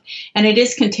love. And it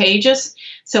is contagious.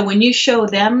 So when you show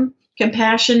them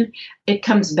compassion, it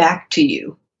comes back to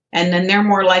you. And then they're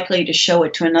more likely to show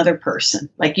it to another person,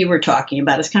 like you were talking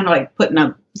about. It's kind of like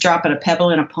dropping a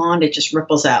pebble in a pond. It just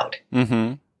ripples out.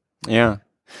 Mm-hmm. Yeah.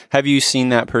 Have you seen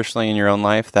that personally in your own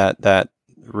life, that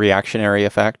reactionary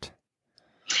effect?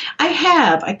 I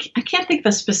have. I can't think of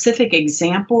a specific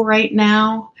example right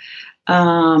now,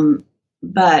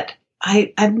 but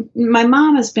my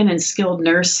mom has been in skilled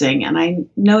nursing, and I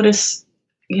notice,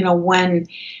 when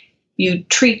you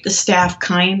treat the staff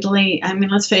kindly. I mean,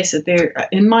 let's face it,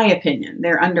 in my opinion,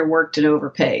 they're underworked and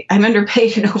overpaid. I'm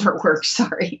underpaid and overworked,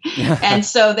 sorry. And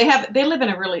so they're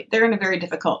in a very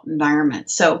difficult environment.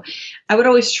 So I would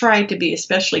always try to be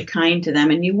especially kind to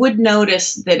them. And you would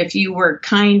notice that if you were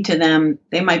kind to them,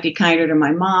 they might be kinder to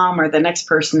my mom or the next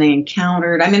person they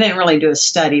encountered. I mean, they didn't really do a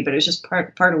study, but it was just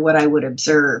part of what I would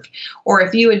observe. Or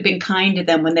if you had been kind to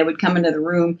them when they would come into the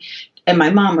room, and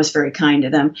my mom was very kind to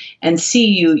them, and see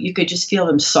you could just feel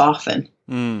them soften.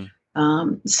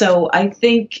 So I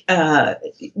think, I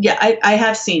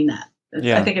have seen that.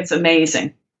 Yeah. I think it's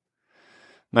amazing.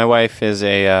 My wife is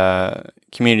a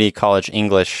community college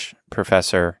English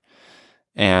professor,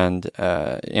 and,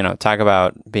 talk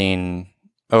about being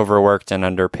overworked and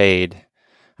underpaid.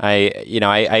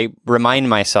 I remind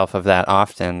myself of that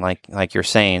often, like you're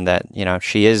saying, that,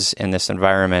 she is in this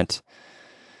environment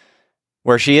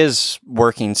where she is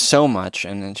working so much,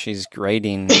 and she's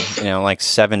grading, like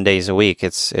 7 days a week.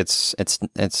 It's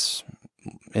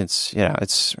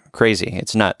it's crazy.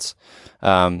 It's nuts.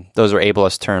 Those are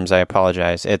ableist terms. I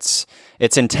apologize. It's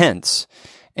intense.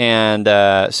 And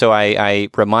so I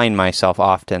remind myself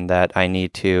often that I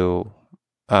need to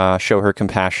show her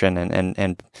compassion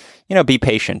and be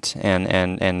patient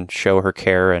and show her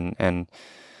care and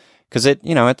because it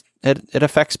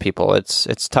affects people.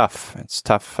 It's tough. It's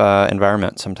tough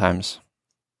environment sometimes.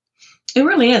 It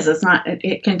really is. It's not.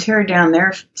 It can tear down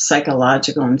their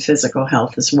psychological and physical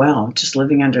health as well. Just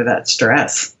living under that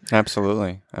stress.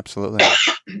 Absolutely.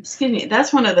 Excuse me.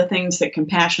 That's one of the things that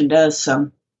compassion does.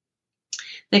 So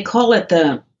they call it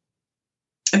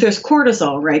there's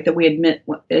cortisol, right, that we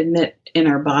emit in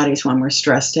our bodies when we're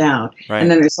stressed out. Right.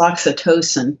 And then there's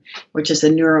oxytocin, which is a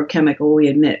neurochemical we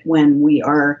emit when we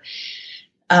are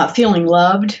feeling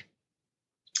loved,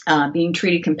 being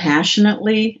treated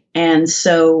compassionately. And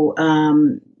so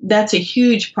that's a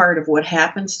huge part of what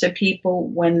happens to people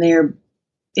when they're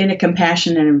in a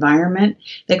compassionate environment.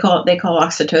 They call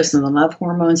oxytocin the love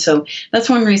hormone. So that's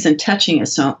one reason touching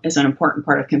is an important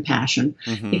part of compassion.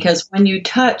 Mm-hmm. Because when you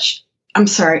touch,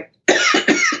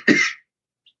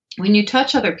 when you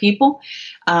touch other people,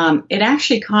 it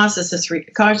actually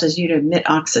causes you to emit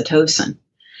oxytocin,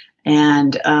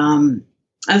 and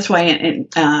that's why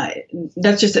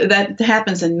that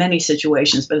happens in many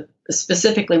situations. But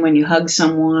specifically, when you hug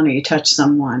someone or you touch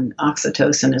someone,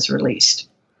 oxytocin is released.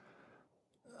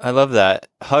 I love that.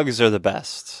 Hugs are the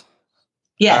best.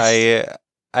 Yes.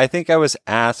 I think I was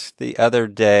asked the other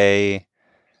day.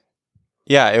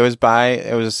 Yeah, I've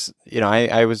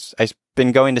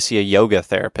been going to see a yoga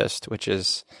therapist, which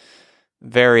is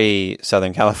very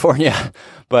Southern California,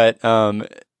 but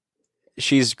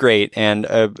she's great. And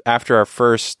after our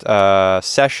first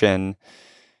session,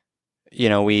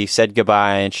 we said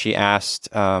goodbye, and she asked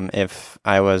if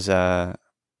I was a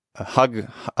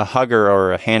hugger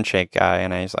or a handshake guy,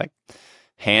 and I was like,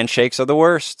 handshakes are the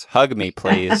worst. Hug me,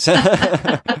 please.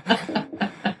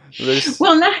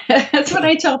 Well, that's what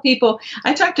I tell people.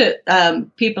 I talk to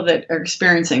people that are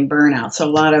experiencing burnout, so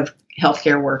a lot of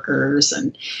healthcare workers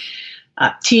and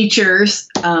teachers.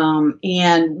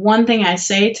 And one thing I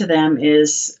say to them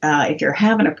is, if you're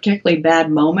having a particularly bad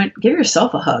moment, give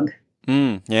yourself a hug.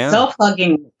 Yeah.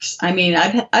 Self-hugging works. I mean,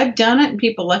 I've done it, and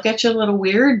people look at you a little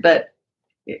weird, but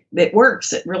it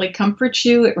works. It really comforts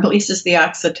you. It releases the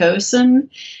oxytocin,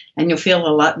 and you'll feel a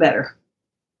lot better.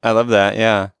 I love that.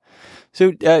 Yeah.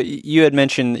 So you had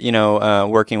mentioned,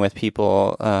 working with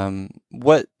people.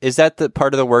 What is that the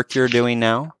part of the work you're doing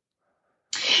now?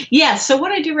 Yeah. So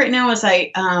what I do right now is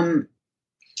I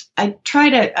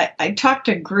talk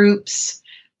to groups,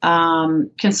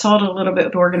 consult a little bit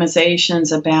with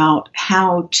organizations about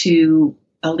how to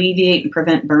alleviate and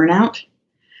prevent burnout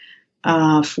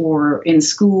in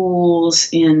schools,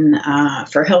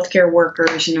 for healthcare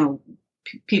workers,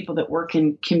 people that work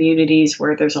in communities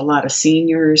where there's a lot of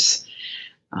seniors.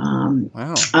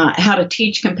 Wow. How to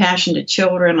teach compassion to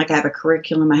children. Like I have a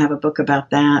curriculum, I have a book about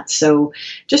that. So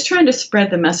just trying to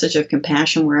spread the message of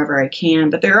compassion wherever I can.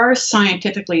 But there are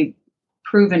scientifically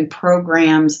proven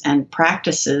programs and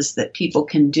practices that people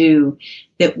can do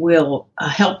that will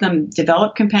help them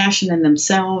develop compassion in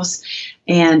themselves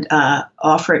and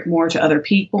offer it more to other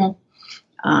people.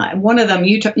 One of them,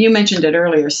 you mentioned it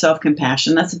earlier,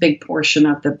 self-compassion. That's a big portion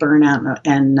of the burnout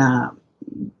and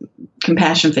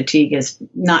compassion fatigue is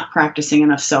not practicing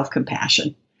enough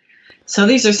self-compassion. So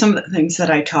these are some of the things that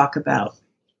I talk about.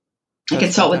 I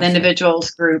consult with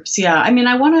individuals, groups. Yeah. I mean,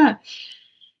 I want to,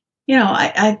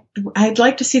 I'd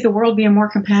like to see the world be a more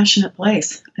compassionate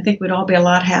place. I think we'd all be a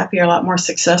lot happier, a lot more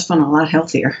successful, and a lot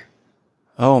healthier.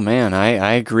 Oh man,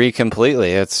 I agree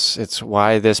completely. It's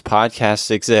why this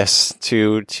podcast exists,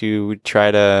 to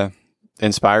try to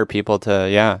inspire people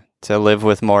to live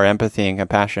with more empathy and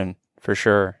compassion, for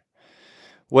sure.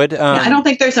 I don't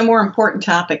think there's a more important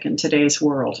topic in today's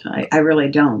world. I really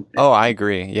don't. Oh, I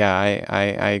agree. Yeah,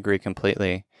 I agree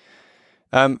completely.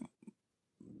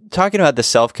 Talking about the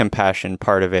self-compassion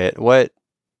part of it, what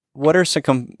are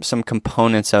some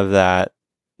components of that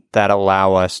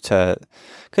allow us to,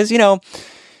 because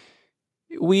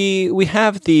we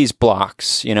have these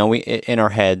blocks, we in our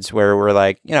heads where we're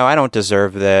like, I don't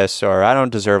deserve this, or I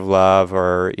don't deserve love,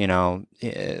 or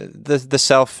the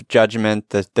self-judgment,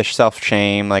 the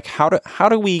self-shame. Like how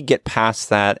do we get past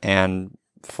that and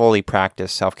fully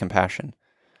practice self-compassion?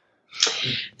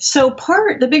 So one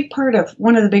of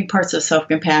the big parts of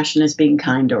self-compassion is being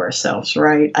kind to ourselves,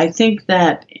 right? I think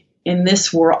that in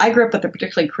this world, I grew up with a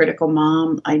particularly critical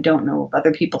mom. I don't know if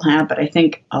other people have, but I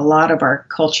think a lot of our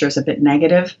culture is a bit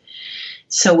negative.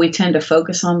 So we tend to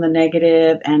focus on the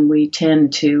negative, and we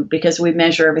tend to, because we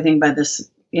measure everything by this,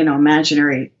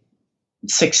 imaginary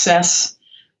success,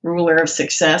 ruler of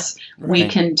success, we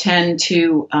Right. can tend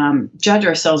to judge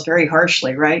ourselves very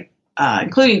harshly, right?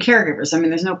 Including caregivers. I mean,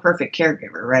 there's no perfect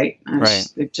caregiver, right? Right.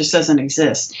 It just doesn't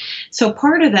exist. So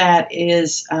part of that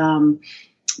is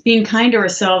being kind to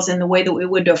ourselves in the way that we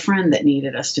would to a friend that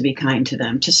needed us to be kind to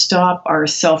them, to stop our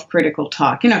self-critical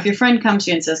talk. If your friend comes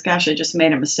to you and says, gosh, I just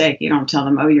made a mistake, you don't tell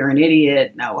them, oh, you're an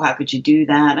idiot. No, how could you do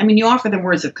that? I mean, you offer them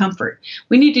words of comfort.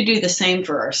 We need to do the same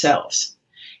for ourselves.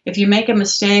 If you make a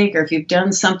mistake or if you've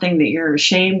done something that you're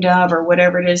ashamed of or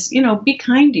whatever it is, be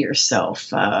kind to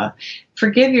yourself,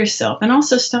 forgive yourself, and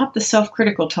also stop the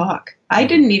self-critical talk. I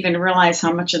didn't even realize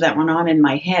how much of that went on in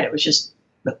my head. It was just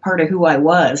part of who I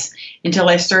was until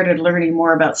I started learning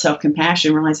more about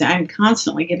self-compassion, realizing I'm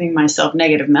constantly giving myself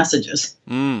negative messages.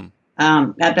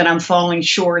 That I'm falling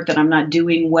short, that I'm not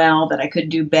doing well, that I could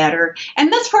do better.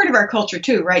 And that's part of our culture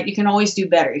too, right? You can always do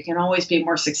better. You can always be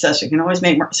more successful. You can always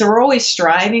make more. So we're always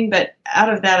striving, but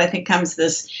out of that, I think comes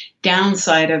this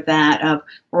downside of that, of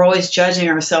we're always judging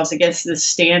ourselves against this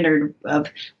standard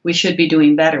of we should be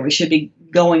doing better. We should be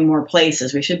going more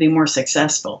places. We should be more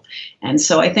successful. And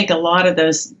so I think a lot of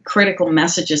those critical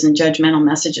messages and judgmental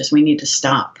messages we need to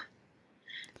stop.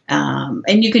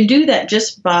 And you can do that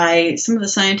just by, some of the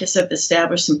scientists have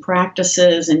established some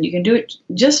practices, and you can do it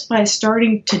just by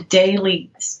starting to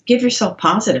daily give yourself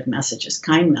positive messages,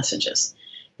 kind messages.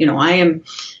 I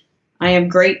am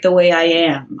great the way I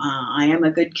am. I am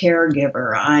a good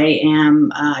caregiver. I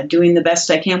am doing the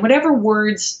best I can. Whatever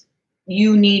words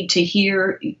you need to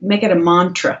hear, make it a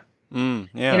mantra.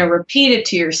 Repeat it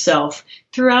to yourself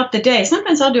throughout the day.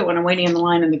 Sometimes I'll do it when I'm waiting in the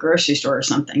line in the grocery store or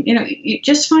something. You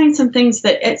just find some things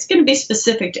that it's going to be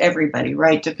specific to everybody,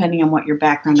 right? Depending on what your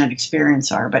background and experience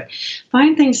are. But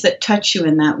find things that touch you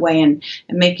in that way and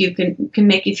make you can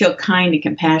make you feel kind and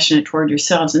compassionate toward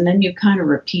yourselves. And then you kind of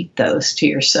repeat those to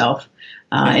yourself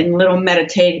in little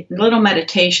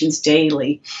meditations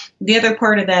daily. The other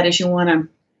part of that is you want to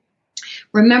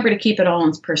remember to keep it all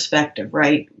in perspective,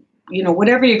 right?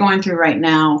 Whatever you're going through right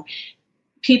now,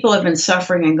 people have been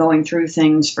suffering and going through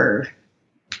things for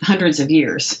hundreds of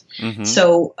years. Mm-hmm.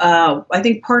 So I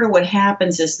think part of what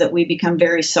happens is that we become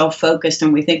very self-focused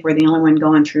and we think we're the only one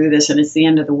going through this and it's the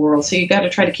end of the world. So you got to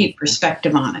try to keep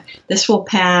perspective on it. This will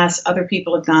pass. Other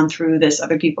people have gone through this.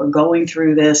 Other people are going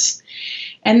through this.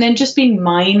 And then just being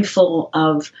mindful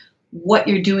of what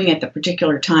you're doing at the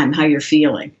particular time, how you're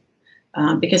feeling.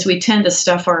 Because we tend to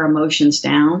stuff our emotions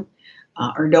down.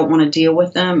 Or don't want to deal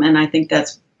with them, and I think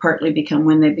that's partly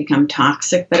when they become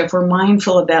toxic. But if we're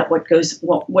mindful about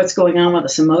what's going on with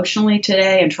us emotionally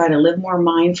today, and try to live more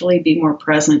mindfully, be more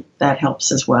present, that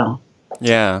helps as well.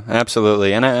 Yeah,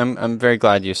 absolutely. And I'm very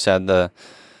glad you said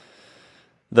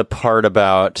the part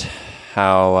about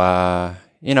how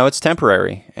it's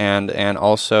temporary, and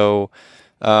also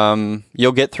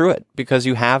you'll get through it because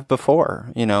you have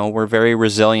before. We're very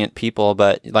resilient people,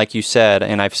 but like you said,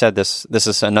 and I've said this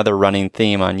is another running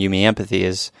theme on You Me Empathy,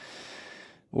 is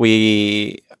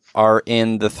we are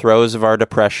in the throes of our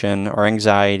depression or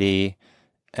anxiety,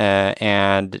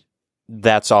 and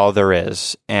that's all there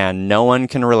is, and no one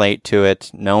can relate to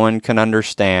it. No one can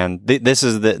understand. This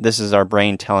is our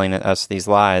brain telling us these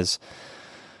lies.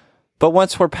 But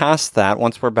once we're past that,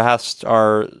 once we're past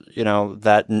our,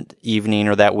 that evening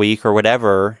or that week or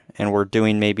whatever, and we're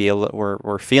doing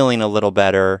we're feeling a little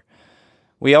better,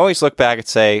 we always look back and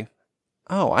say,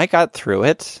 "Oh, I got through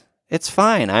it. It's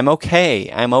fine. I'm okay.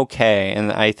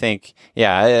 And I think,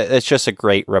 it's just a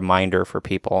great reminder for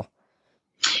people.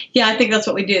 Yeah, I think that's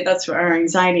what we do. That's where our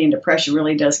anxiety and depression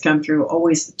really does come through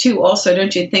always, too. Also,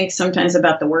 don't you think sometimes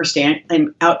about the worst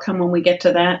outcome when we get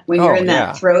to that? When you're in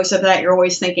that throes of that, you're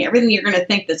always thinking everything you're going to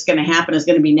think that's going to happen is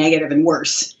going to be negative and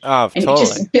worse. Oh, and totally.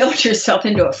 You just build yourself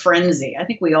into a frenzy. I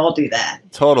think we all do that.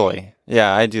 Totally.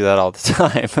 Yeah, I do that all the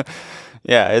time.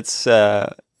 It's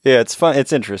fun.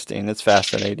 It's interesting. It's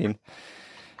fascinating.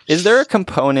 Is there a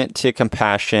component to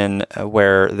compassion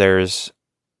where there's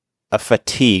a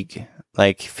fatigue?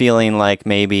 Like feeling like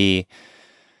maybe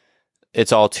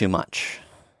it's all too much?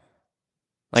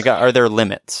 Like, are there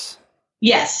limits?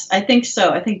 Yes, I think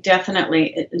so. I think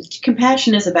definitely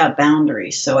compassion is about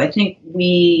boundaries. So I think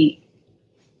we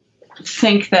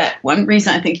think that one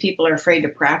reason I think people are afraid to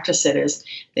practice it is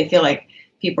they feel like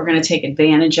people are going to take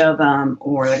advantage of them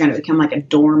or they're going to become like a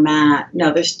doormat.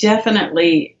 No, there's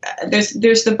definitely, there's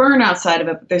the burnout side of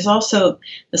it, but there's also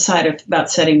the side of about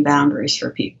setting boundaries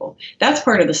for people. That's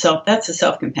part of that's the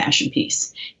self-compassion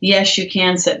piece. Yes, you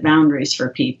can set boundaries for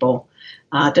people.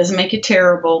 It doesn't make you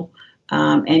terrible.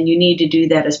 And you need to do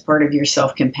that as part of your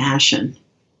self-compassion.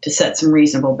 to set some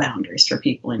reasonable boundaries for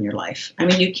people in your life. I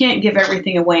mean, you can't give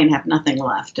everything away and have nothing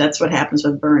left. That's what happens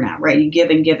with burnout, right? You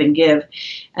give and give and give,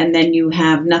 and then you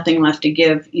have nothing left to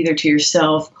give either to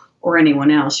yourself or anyone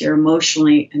else. You're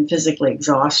emotionally and physically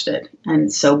exhausted.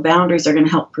 And so boundaries are going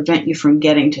to help prevent you from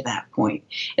getting to that point.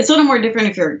 It's a little more different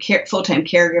if you're a full-time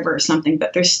caregiver or something,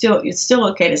 but it's still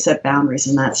okay to set boundaries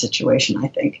in that situation, I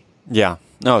think. Yeah,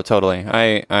 no, totally.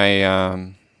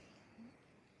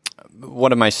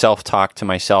 One of my self-talk to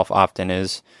myself often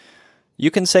is, you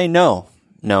can say no,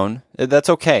 known. That's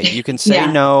okay. You can say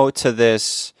no to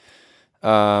this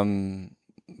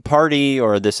party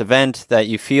or this event that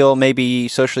you feel maybe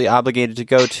socially obligated to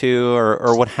go to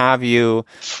or what have you.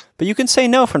 But you can say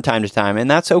no from time to time, and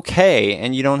that's okay.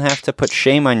 And you don't have to put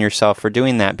shame on yourself for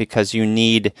doing that, because you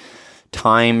need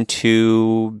time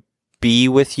to be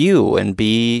with you and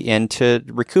to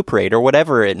recuperate or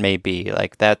whatever it may be.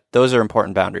 Like that, those are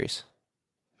important boundaries.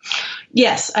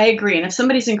 Yes, I agree. And if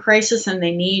somebody's in crisis and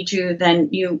they need you, then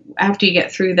after you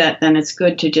get through that, then it's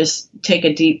good to just take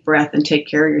a deep breath and take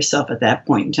care of yourself at that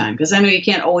point in time. Because I know you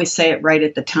can't always say it right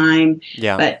at the time,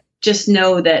 but just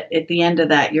know that at the end of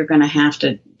that, you're going to have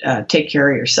to take care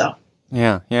of yourself.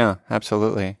 Yeah,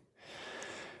 absolutely.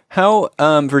 How,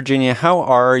 Virginia, how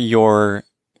are your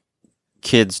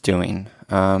kids doing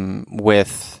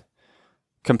with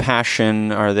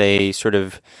compassion? Are they sort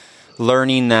of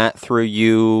learning that through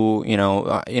you?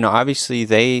 Obviously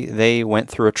they went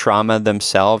through a trauma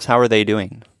themselves. How are they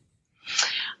doing?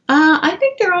 I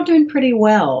think they're all doing pretty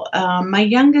well. My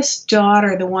youngest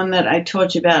daughter, the one that I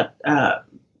told you about,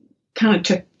 kind of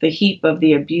took the heap of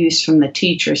the abuse from the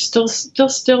teacher, still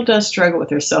does struggle with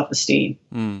her self-esteem.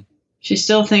 She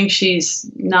still thinks she's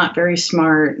not very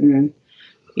smart. And,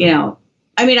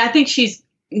 I think she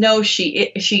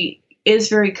is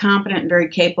very competent and very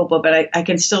capable, but I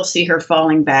can still see her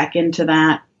falling back into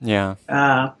that. Yeah.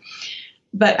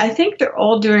 But I think they're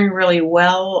all doing really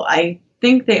well. I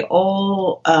think they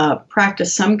all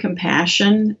practice some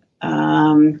compassion.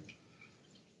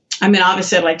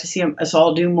 Obviously I'd like to see us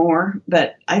all do more,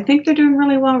 but I think they're doing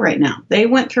really well right now. They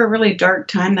went through a really dark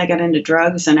time. They got into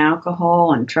drugs and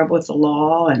alcohol and trouble with the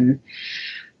law, and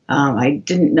I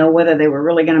didn't know whether they were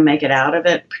really going to make it out of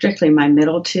it, particularly my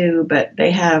middle two, but they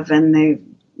have, and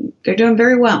they're doing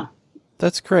very well.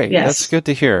 That's great. Yes. That's good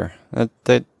to hear.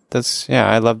 That's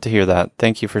I love to hear that.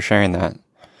 Thank you for sharing that.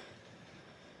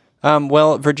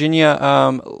 Well,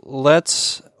 Virginia,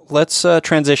 let's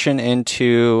transition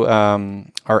into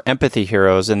our empathy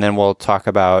heroes, and then we'll talk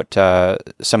about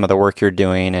some of the work you're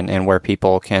doing and where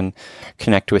people can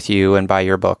connect with you and buy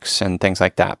your books and things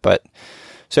like that. But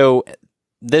so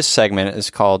this segment is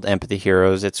called Empathy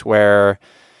Heroes. It's where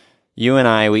you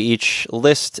and we each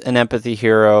list an empathy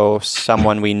hero,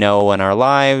 someone we know in our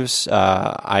lives.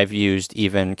 I've used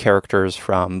even characters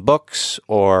from books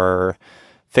or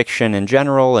fiction in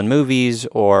general and movies,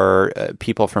 or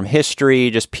people from history,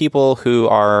 just people who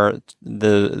are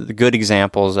the good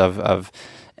examples of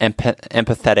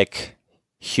empathetic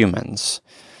humans.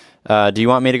 Do you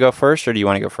want me to go first, or do you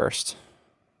want to go first?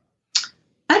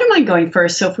 I don't mind going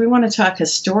first. So if we want to talk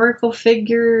historical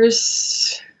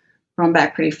figures, going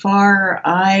back pretty far,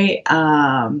 I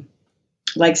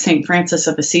like St. Francis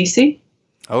of Assisi.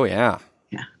 Oh, yeah.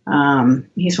 Yeah.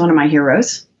 He's one of my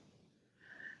heroes.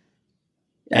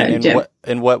 And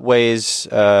in what ways,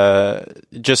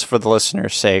 just for the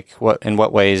listener's sake, in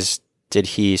what ways did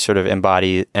he sort of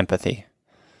embody empathy?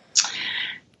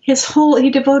 He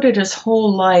devoted his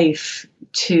whole life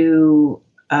to,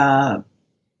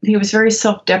 he was very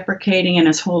self-deprecating, and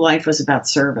his whole life was about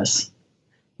service.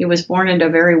 He was born into a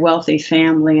very wealthy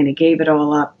family, and he gave it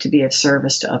all up to be of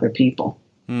service to other people,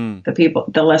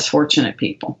 the less fortunate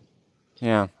people.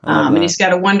 Yeah. And he's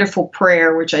got a wonderful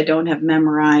prayer, which I don't have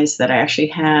memorized, that I actually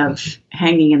have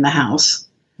hanging in the house.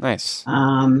 Nice.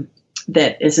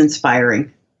 That is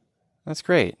inspiring. That's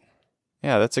great.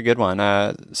 Yeah, that's a good one.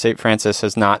 St. Francis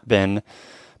has not been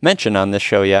mentioned on this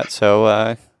show yet,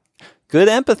 so good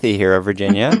empathy here,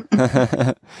 Virginia.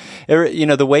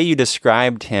 The way you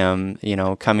described him,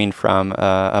 coming from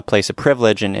a place of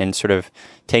privilege and sort of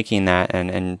taking that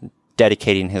and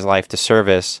dedicating his life to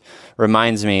service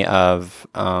reminds me of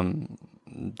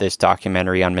this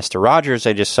documentary on Mr. Rogers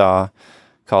I just saw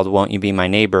called Won't You Be My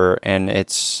Neighbor? And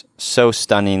it's so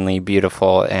stunningly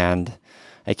beautiful, and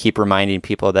I keep reminding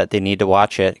people that they need to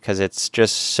watch it because it's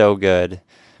just so good.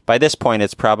 By this point,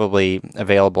 it's probably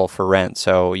available for rent,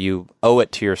 so you owe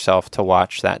it to yourself to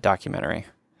watch that documentary.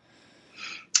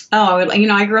 Oh,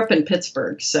 I grew up in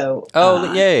Pittsburgh, so.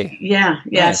 Yay. Yeah.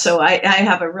 Nice. So I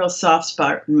have a real soft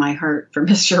spot in my heart for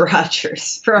Mr.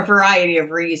 Rogers for a variety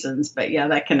of reasons. But yeah,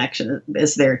 that connection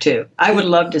is there too. I would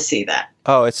love to see that.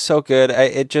 Oh, it's so good.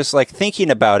 It just like thinking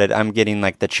about it, I'm getting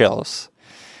like the chills.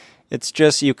 It's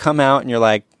just you come out and you're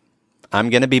like, I'm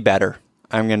going to be better.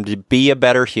 I'm going to be a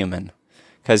better human.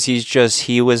 Because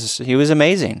he was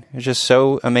amazing. He was just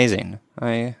so amazing.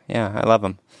 I love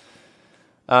him.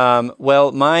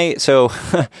 I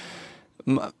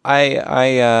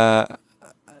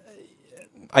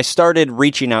started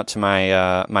reaching out to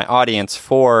my audience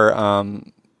for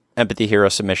Empathy Hero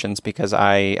submissions because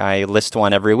I list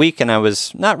one every week, and I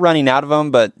was not running out of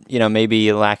them, but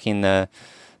maybe lacking the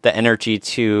energy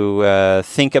to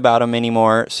think about them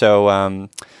anymore. So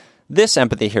this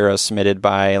Empathy Hero is submitted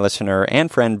by listener and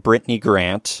friend Brittany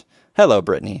Grant. Hello,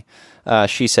 Brittany.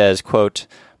 She says, quote,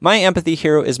 "My empathy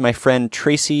hero is my friend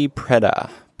Tracy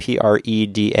Preda,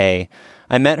 Preda.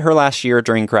 I met her last year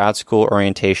during grad school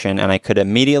orientation, and I could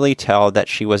immediately tell that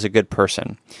she was a good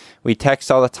person. We text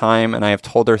all the time, and I have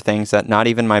told her things that not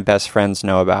even my best friends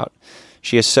know about.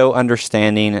 She is so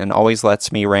understanding and always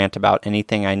lets me rant about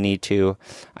anything I need to.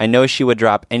 I know she would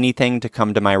drop anything to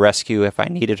come to my rescue if I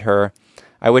needed her.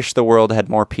 I wish the world had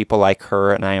more people like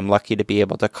her, and I am lucky to be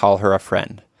able to call her a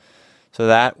friend." So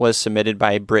that was submitted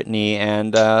by Brittany,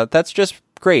 and that's just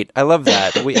great. I love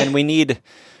that. We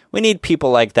need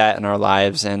people like that in our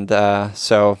lives, and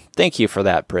so thank you for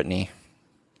that, Brittany.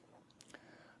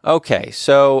 Okay,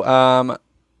 so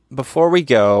before we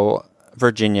go,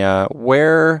 Virginia,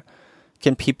 where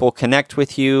can people connect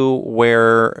with you?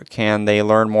 Where can they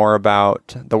learn more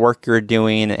about the work you're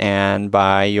doing and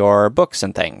buy your books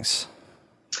and things?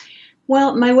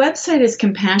 Well, my website is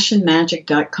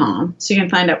compassionmagic.com, so you can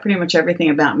find out pretty much everything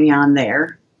about me on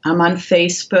there. I'm on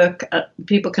Facebook.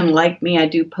 People can like me. I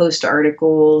do post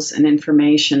articles and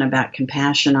information about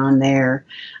compassion on there,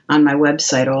 on my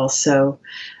website also.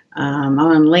 I'm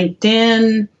on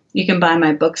LinkedIn. You can buy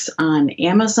my books on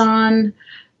Amazon.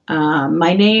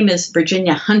 My name is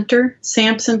Virginia Hunter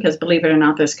Sampson, because believe it or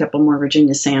not, there's a couple more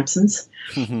Virginia Sampsons.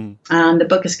 The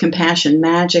book is Compassion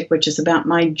Magic, which is about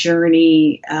my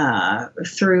journey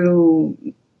through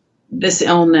this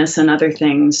illness and other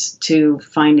things to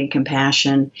finding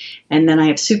compassion. And then I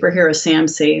have Superhero Sam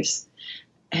Saves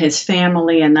His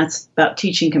Family, and that's about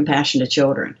teaching compassion to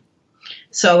children.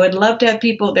 So I'd love to have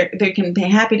people, they can be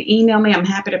happy to email me. I'm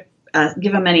happy to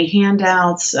give them any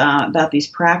handouts about these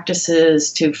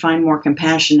practices to find more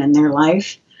compassion in their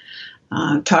life.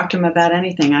 Talk to them about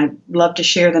anything. I'd love to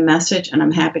share the message, and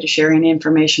I'm happy to share any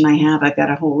information I have. I've got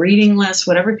a whole reading list.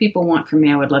 Whatever people want from me,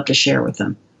 I would love to share with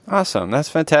them. Awesome. That's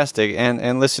fantastic.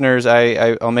 And listeners,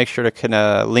 I'll make sure to kind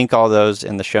of link all those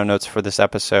in the show notes for this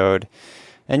episode.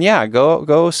 And yeah,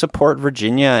 go support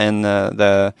Virginia and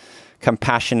the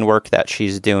compassion work that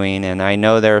she's doing. And I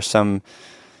know there are some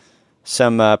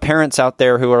parents out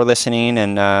there who are listening,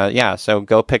 and so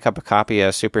go pick up a copy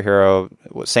of Superhero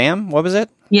Sam. What was it?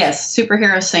 Yes,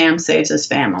 Superhero Sam Saves His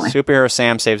Family. Superhero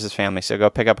Sam Saves His Family. So go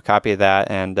pick up a copy of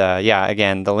that. And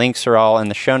again, the links are all in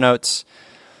the show notes.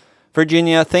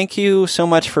 Virginia, thank you so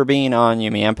much for being on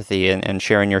Yumi Empathy and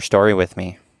sharing your story with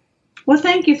me. Well,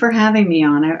 thank you for having me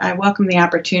on. I welcome the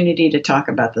opportunity to talk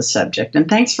about the subject. And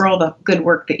thanks for all the good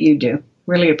work that you do.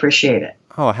 Really appreciate it.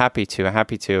 Oh, happy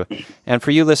to. And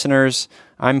for you listeners,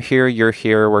 I'm here, you're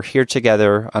here, we're here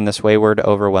together on this wayward,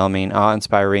 overwhelming,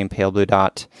 awe-inspiring pale blue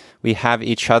dot. We have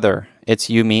each other. It's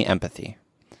Yumi Empathy.